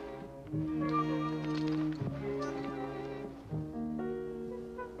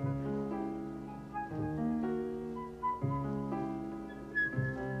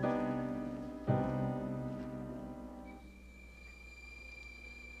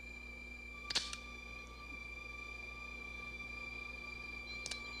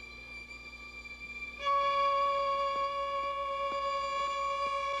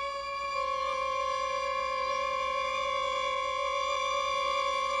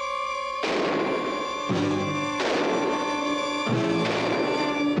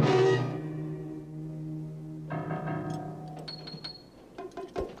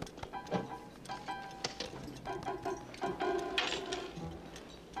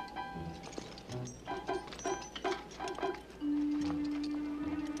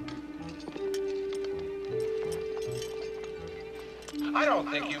 I don't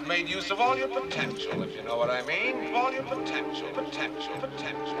think you've made use of all your potential, if you know what I mean. All your potential, potential,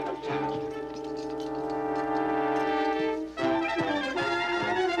 potential, potential.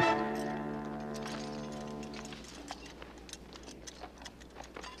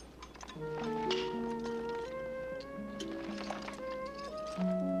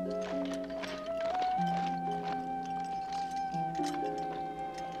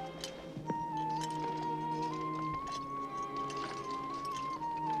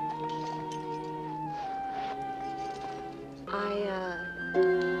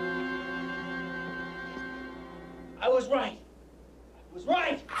 I was right. I was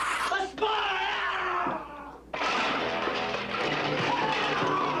right. A spy!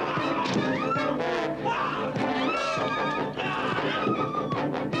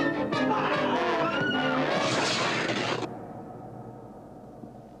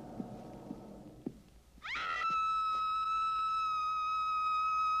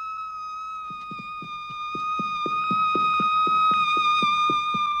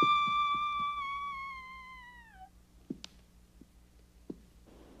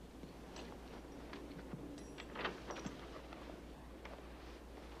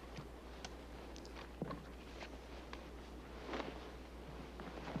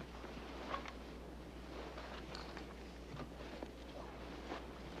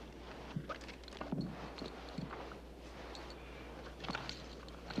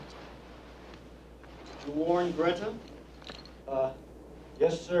 You warned Greta?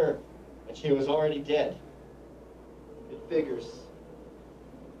 Yes, sir. And she was already dead. It figures.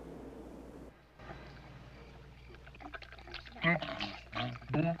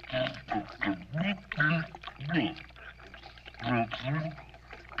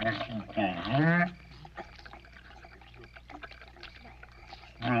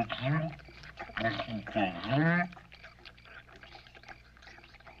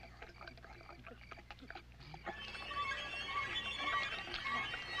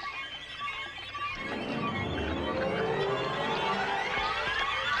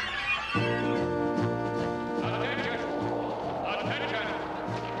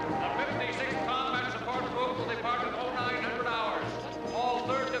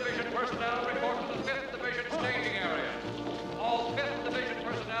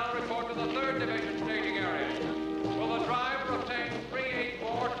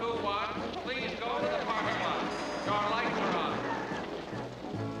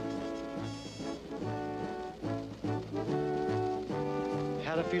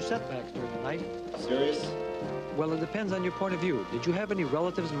 Had a few setbacks during the night. Serious? Well, it depends on your point of view. Did you have any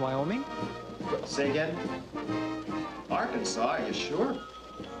relatives in Wyoming? Say again? Arkansas, are you sure?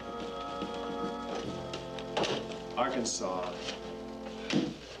 Arkansas.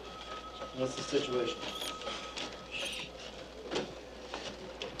 What's the situation?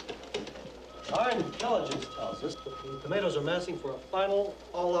 Our intelligence tells us that the tomatoes are massing for a final,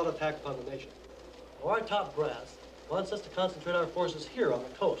 all-out attack upon the nation. Now, our top brass wants us to concentrate our forces here on the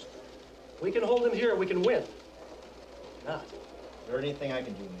coast. We can hold them here, we can win. Not. Is there anything I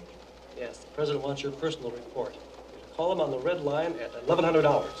can do, Major? Yes, the President wants your personal report. Call him on the red line at 1100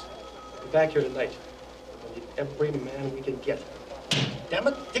 hours. Be back here tonight. We'll need every man we can get. Damn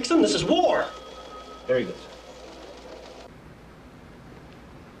it, Dixon, this is war! Very good.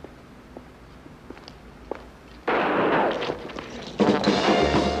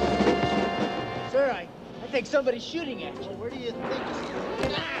 Sir, I think somebody's shooting at you. Well, where do you think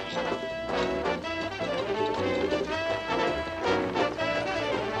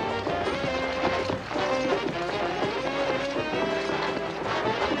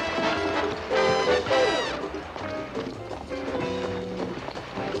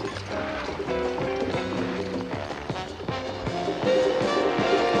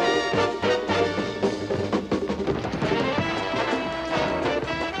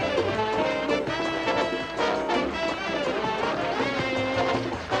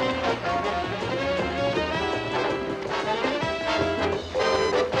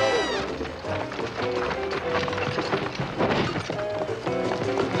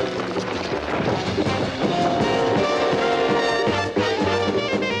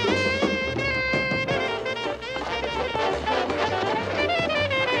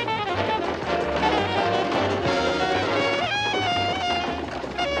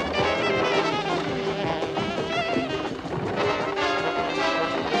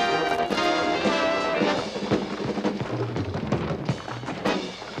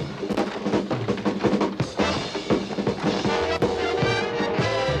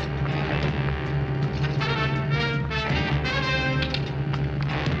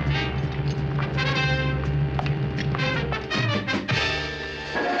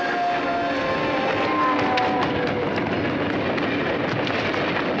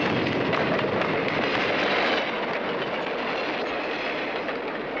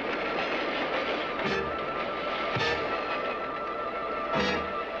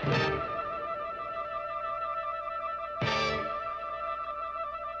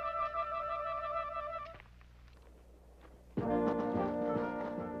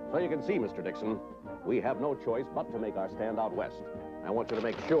So you can see, Mr. Dixon, we have no choice but to make our stand out west. I want you to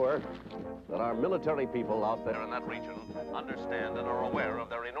make sure that our military people out there in that region understand and are aware of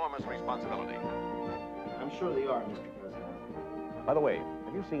their enormous responsibility. I'm sure they are, Mr. President. By the way,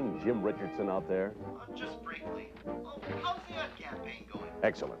 have you seen Jim Richardson out there? Just briefly. Oh, how's the ad campaign going?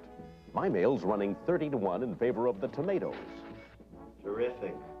 Excellent. My mail's running 30-1 in favor of the tomatoes.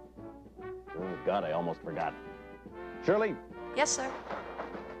 Terrific. Oh, God, I almost forgot. Shirley? Yes, sir.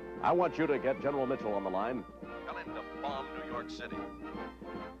 I want you to get General Mitchell on the line. Tell him to bomb New York City.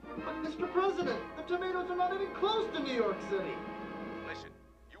 But, Mr. President, the tomatoes are not even close to New York City. Listen,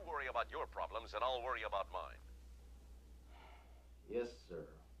 you worry about your problems, and I'll worry about mine. Yes, sir.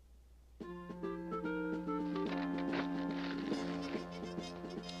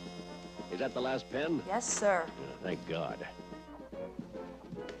 Is that the last pen? Yes, sir. Thank God.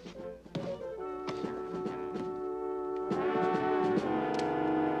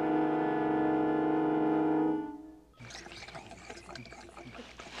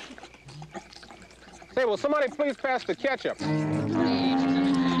 Say, will somebody please pass the ketchup?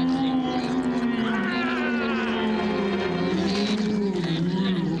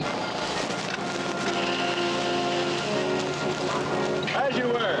 As you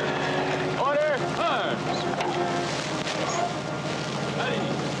were. Order, arms.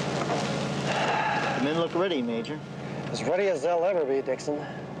 The men look ready, Major. As ready as they'll ever be, Dixon.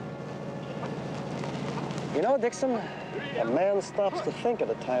 You know, Dixon, a man stops to think at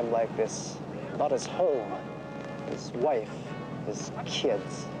a time like this about his home, his wife, his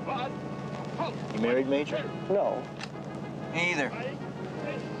kids. You married, Major? No. Me either.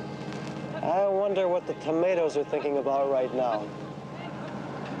 I wonder what the tomatoes are thinking about right now.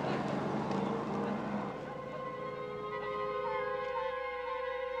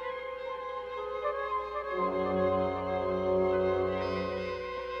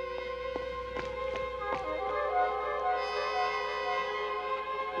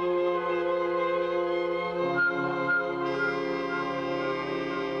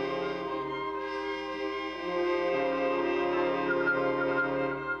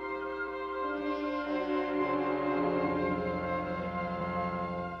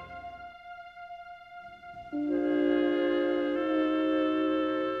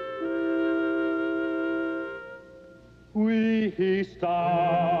 We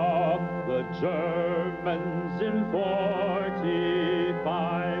stopped the Germans in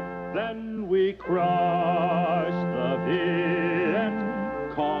 45, then we crushed the Viet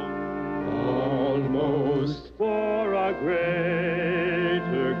Cong. Almost for a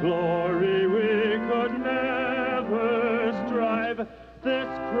greater glory we could never strive. This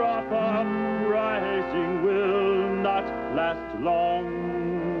crop uprising will not last long.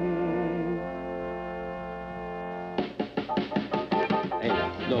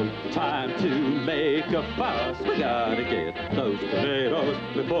 No time to make a fuss. We gotta get those tomatoes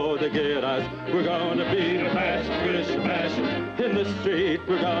before they get us. We're gonna beat 'em, mash 'em, squish 'em, mash 'em. In the street,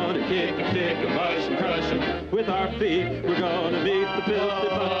 we're gonna kick 'em, stick 'em, mush 'em, crush 'em. With our feet, we're gonna meet the filthy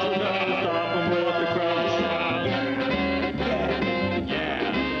bunch. We're gonna stop 'em with the crush.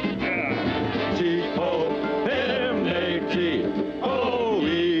 Yeah. T-O-M-A-T.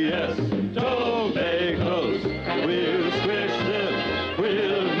 O-E-S. Tomatoes. We'll squish them.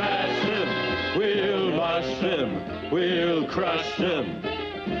 We'll mash them, we'll mush them, we'll crush them.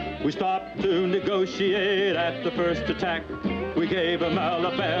 We stopped to negotiate at the first attack. We gave them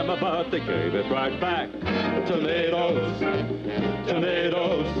Alabama, but they gave it right back. Tomatoes,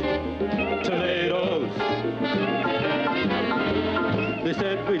 tomatoes, tomatoes. They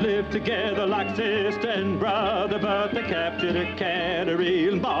said we lived together like sister and brother, but they captured a cannery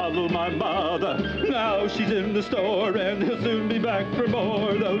and bottled my mother. Now she's in the store and he'll soon be back for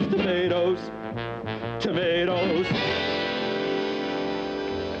more. Those tomatoes, tomatoes.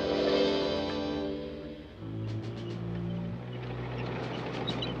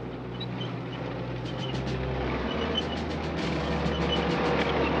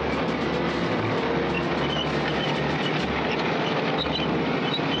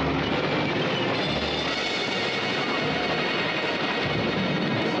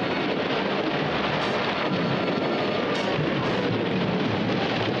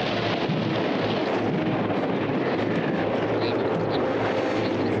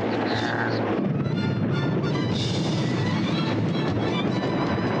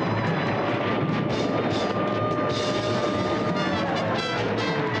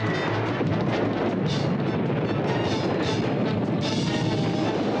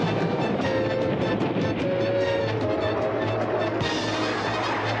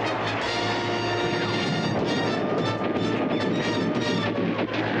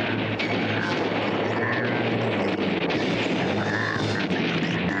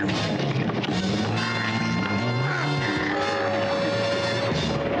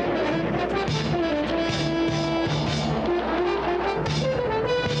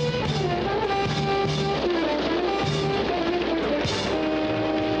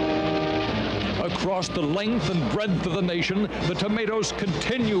 Across the length and breadth of the nation, the tomatoes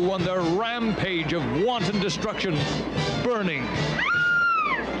continue on their rampage of wanton destruction, burning,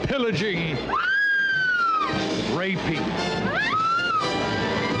 pillaging, raping.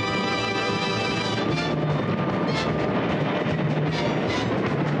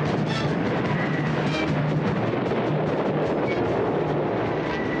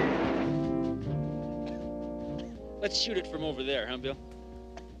 Let's shoot it from over there, huh, Bill?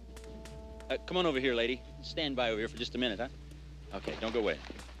 Come on over here, lady. Stand by over here for just a minute, huh? Okay, don't go away.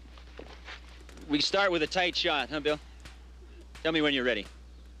 We start with a tight shot, huh, Bill? Tell me when you're ready.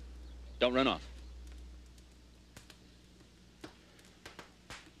 Don't run off.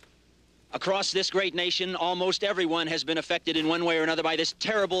 Across this great nation, almost everyone has been affected in one way or another by this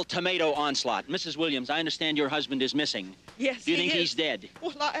terrible tomato onslaught. Mrs. Williams, I understand your husband is missing. Yes, Do you think he is. he's dead?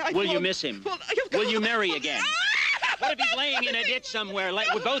 Well, Will you miss him? Well, Will you marry again? What if he's laying in a ditch somewhere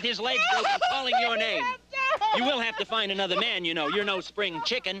with both his legs broken, calling your name? You will have to find another man, you know. You're no spring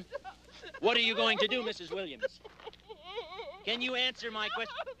chicken. What are you going to do, Mrs. Williams? Can you answer my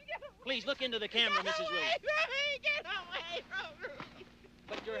question? Please look into the camera, Mrs. Williams. Get away from me.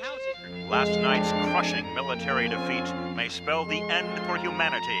 But your house is... Last night's crushing military defeat may spell the end for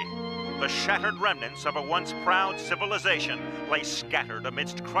humanity. The shattered remnants of a once proud civilization lay scattered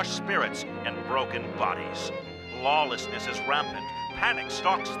amidst crushed spirits and broken bodies. Lawlessness is rampant, panic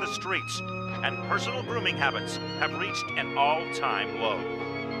stalks the streets, and personal grooming habits have reached an all-time low.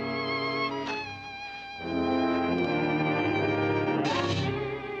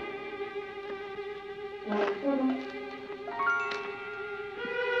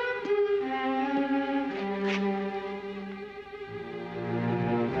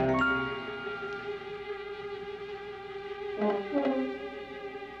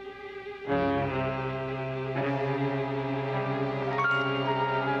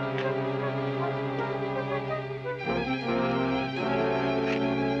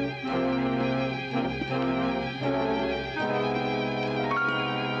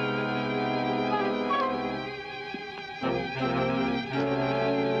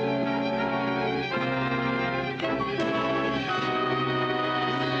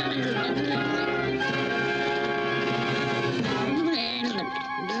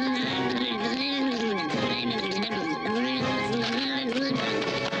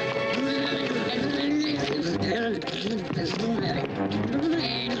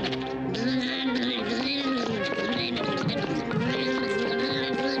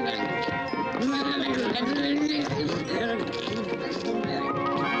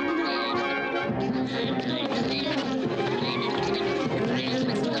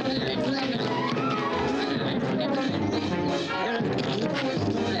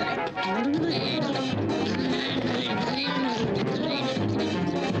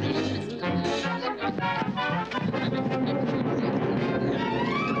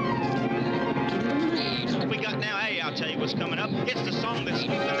 I'll tell you what's coming up. It's the song that's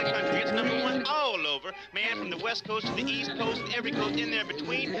sweeping the country. It's #1 all over. Man, from the West Coast to the East Coast and every coast in there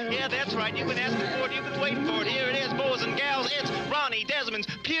between. Yeah, that's right. You've been asking for it. You've been waiting for it. Here it is, boys and gals. It's Ronnie Desmond's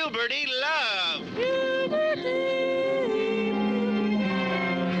Puberty Love. Puberty.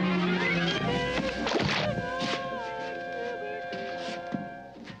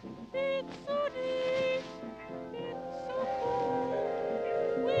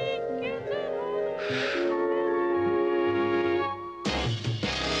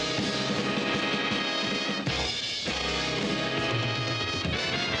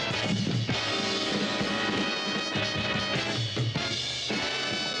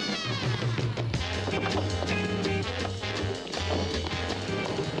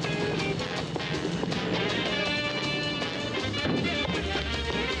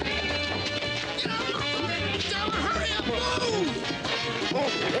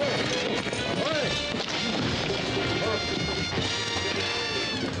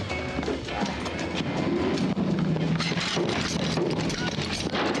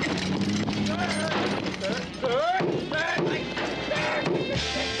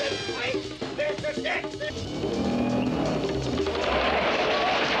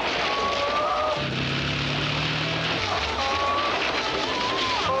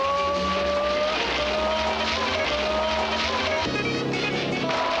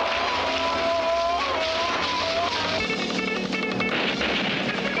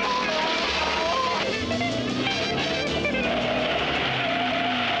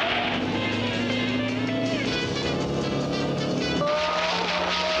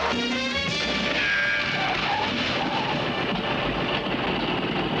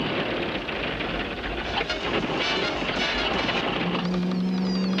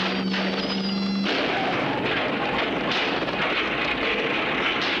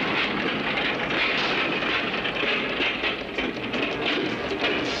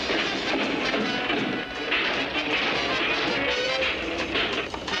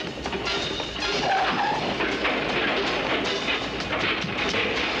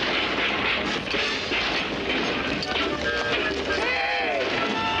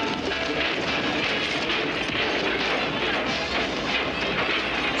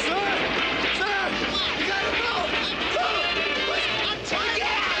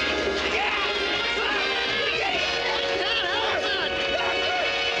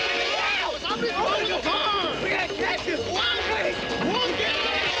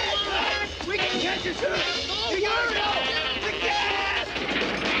 sir! You gotta go! The gas!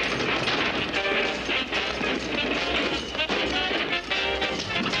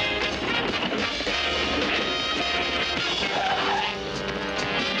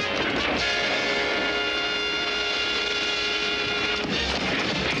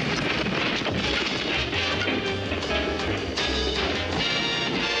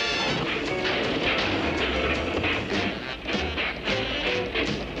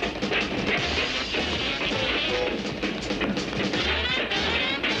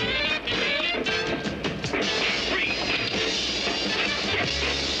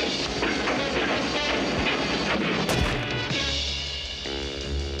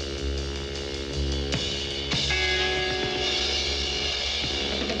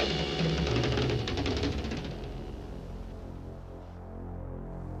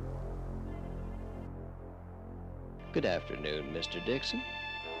 Good afternoon, Mr. Dixon.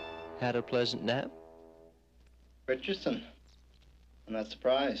 Had a pleasant nap? Richardson. I'm not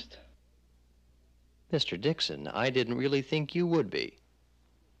surprised. Mr. Dixon, I didn't really think you would be.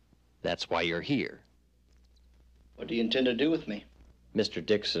 That's why you're here. What do you intend to do with me? Mr.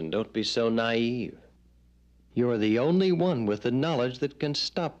 Dixon, don't be so naive. You're the only one with the knowledge that can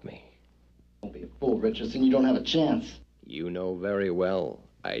stop me. Don't be a fool, Richardson. You don't have a chance. You know very well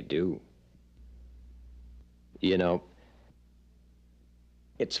I do. You know,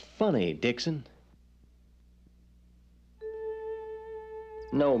 it's funny, Dixon.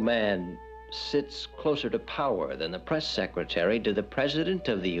 No man sits closer to power than the press secretary to the President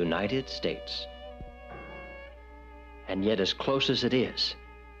of the United States. And yet, as close as it is,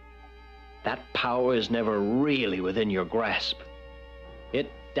 that power is never really within your grasp.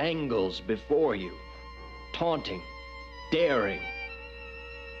 It dangles before you, taunting, daring,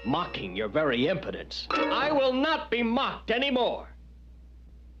 mocking your very impotence. I will not be mocked anymore.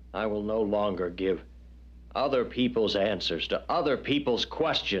 I will no longer give other people's answers to other people's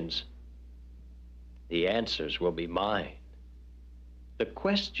questions. The answers will be mine. The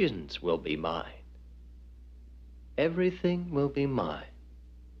questions will be mine. Everything will be mine.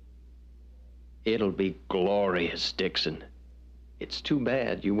 It'll be glorious, Dixon. It's too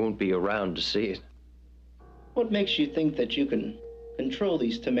bad you won't be around to see it. What makes you think that you can control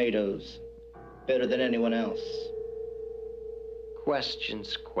these tomatoes better than anyone else?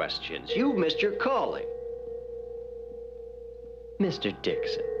 Questions, questions. You've missed your calling. Mr.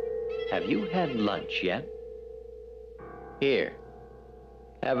 Dixon, have you had lunch yet? Here,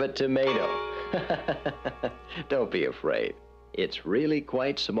 have a tomato. Don't be afraid. It's really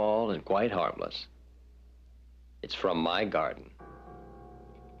quite small and quite harmless. It's from my garden.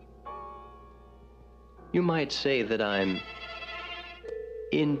 You might say that I'm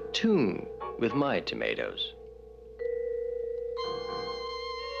in tune with my tomatoes.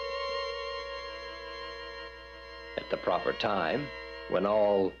 At the proper time, when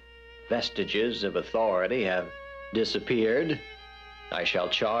all vestiges of authority have disappeared, I shall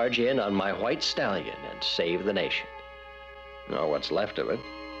charge in on my white stallion and save the nation. Or what's left of it.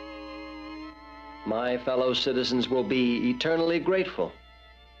 My fellow citizens will be eternally grateful.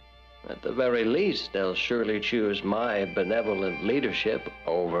 At the very least, they'll surely choose my benevolent leadership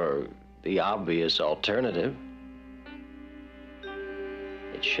over the obvious alternative.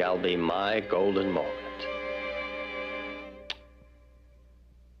 It shall be my golden moment.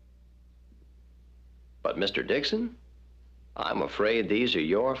 But, Mr. Dixon, I'm afraid these are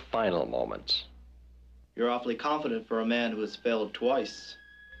your final moments. You're awfully confident for a man who has failed twice.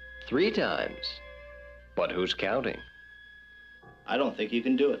 3 times. But who's counting? I don't think you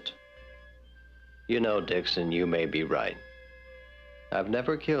can do it. You know, Dixon, you may be right. I've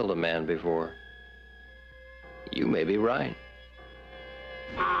never killed a man before. You may be right.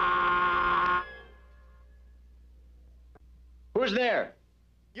 Who's there?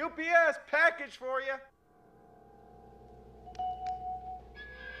 UPS package for you.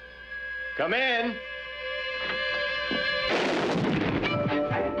 Come in.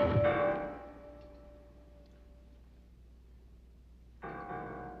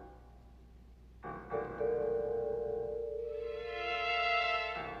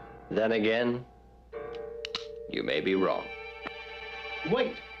 Then again, you may be wrong.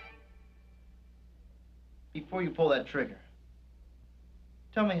 Wait! Before you pull that trigger,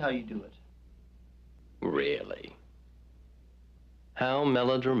 tell me how you do it. Really? How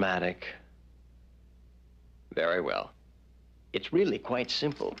melodramatic. Very well. It's really quite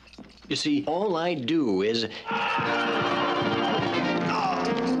simple. You see, all I do is...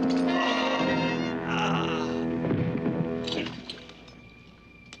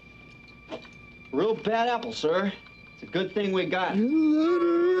 Real bad apple, sir. It's a good thing we got it.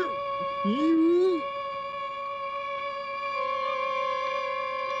 Round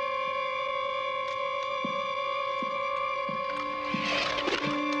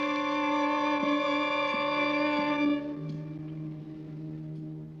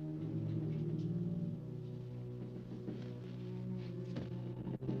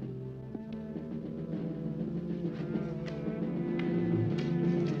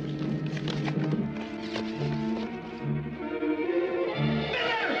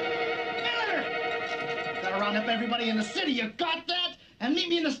up everybody in the city, you got that? And meet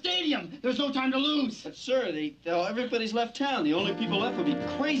me in the stadium. There's no time to lose. But, sir, everybody's left town. The only people left will be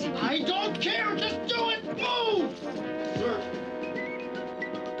crazy people. I don't care. Just do it. Move! Sir.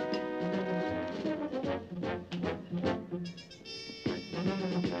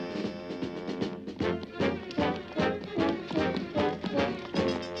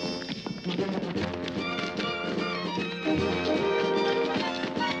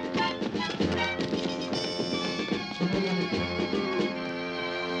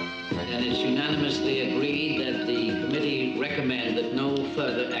 And it's unanimously agreed that the committee recommend that no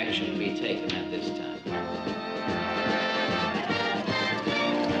further action be taken at this time.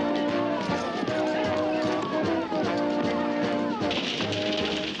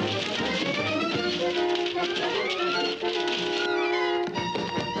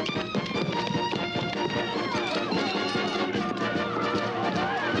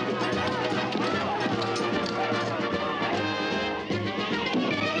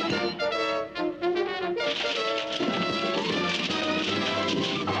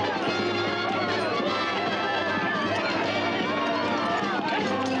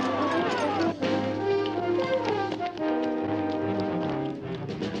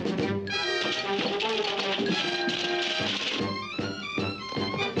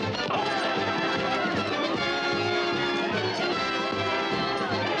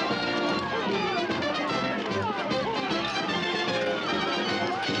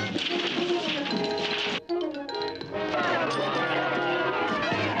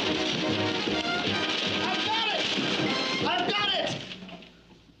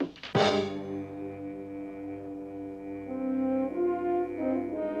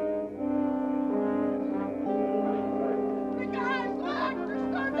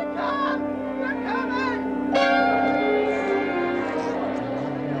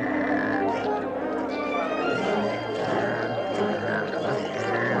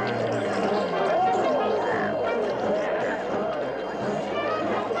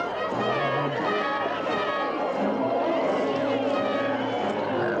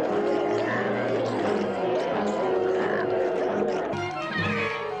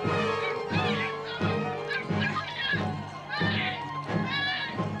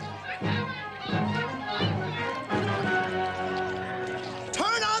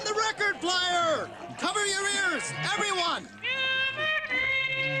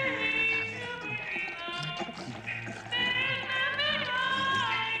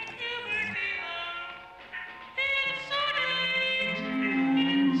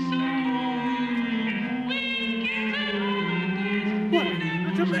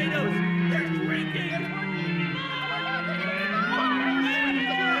 Tomatoes! They're shrinking!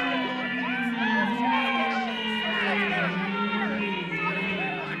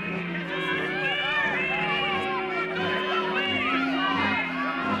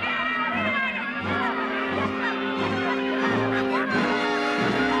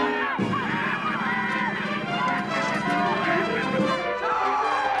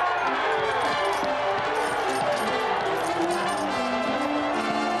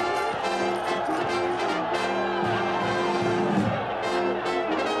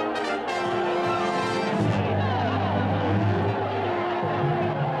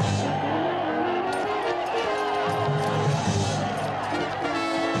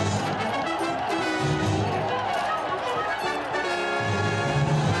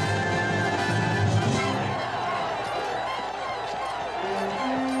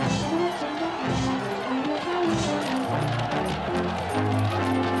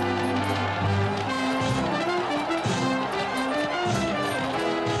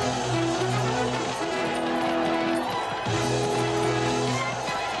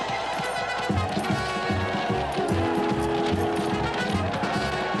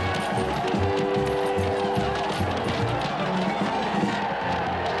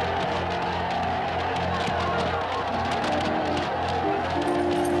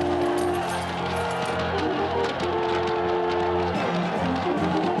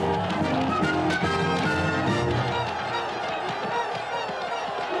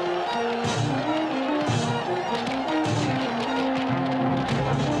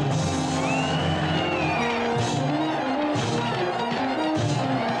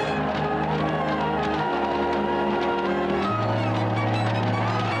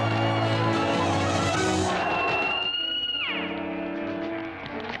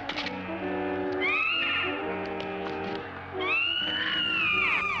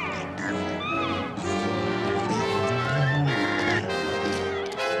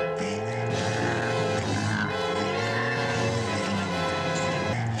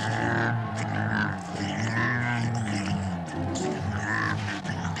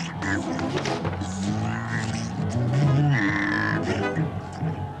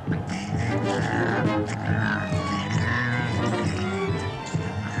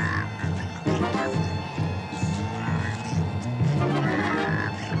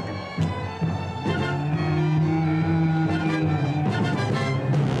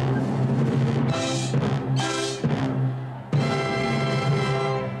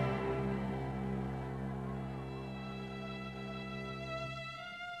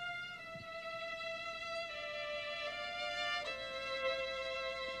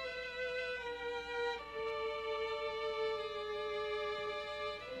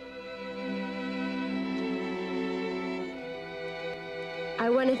 I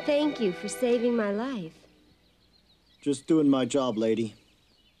want to thank you for saving my life. Just doing my job, lady.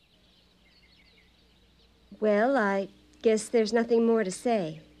 Well, I guess there's nothing more to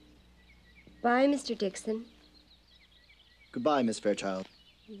say. Bye, Mr. Dixon. Goodbye, Miss Fairchild.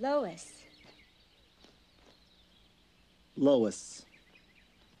 Lois. Lois.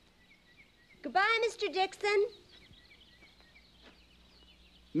 Goodbye, Mr. Dixon.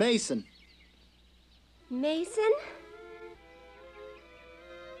 Mason. Mason?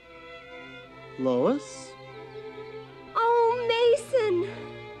 Lois. Oh, Mason.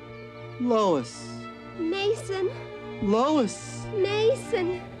 Lois. Mason. Lois.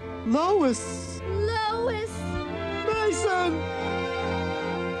 Mason. Lois. Lois. Mason.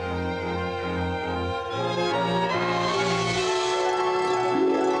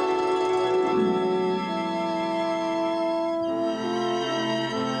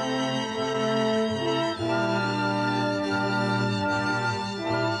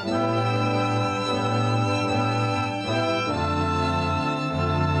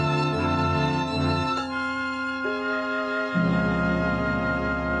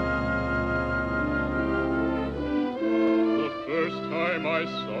 I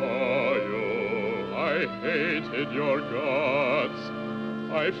saw you, I hated your guts.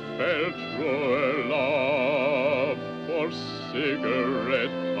 I felt true love for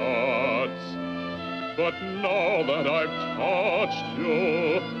cigarette butts. But now that I've touched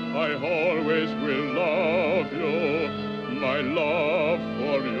you, I always will love you. My love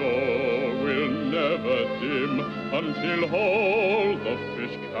for you will never dim until all the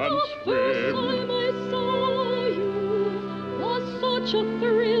fish can swim. The first time I saw you was such a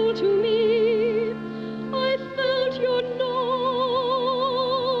thrill to me. I felt your nose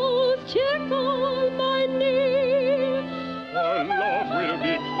tickle my knee. Our love will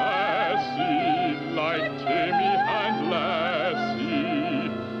be classy, like Timmy and Lassie.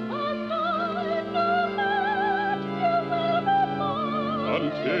 And I know that you will be mine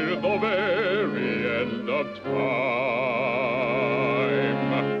until the very end of time.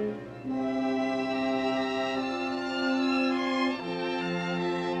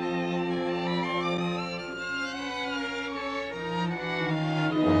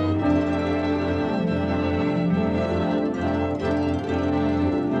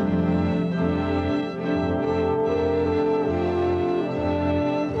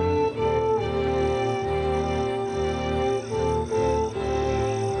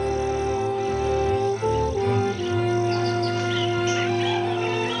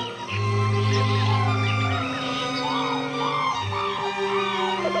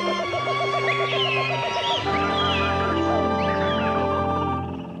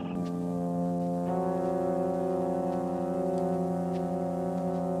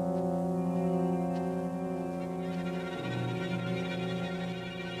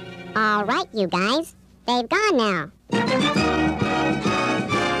 All right, you guys. They've gone now.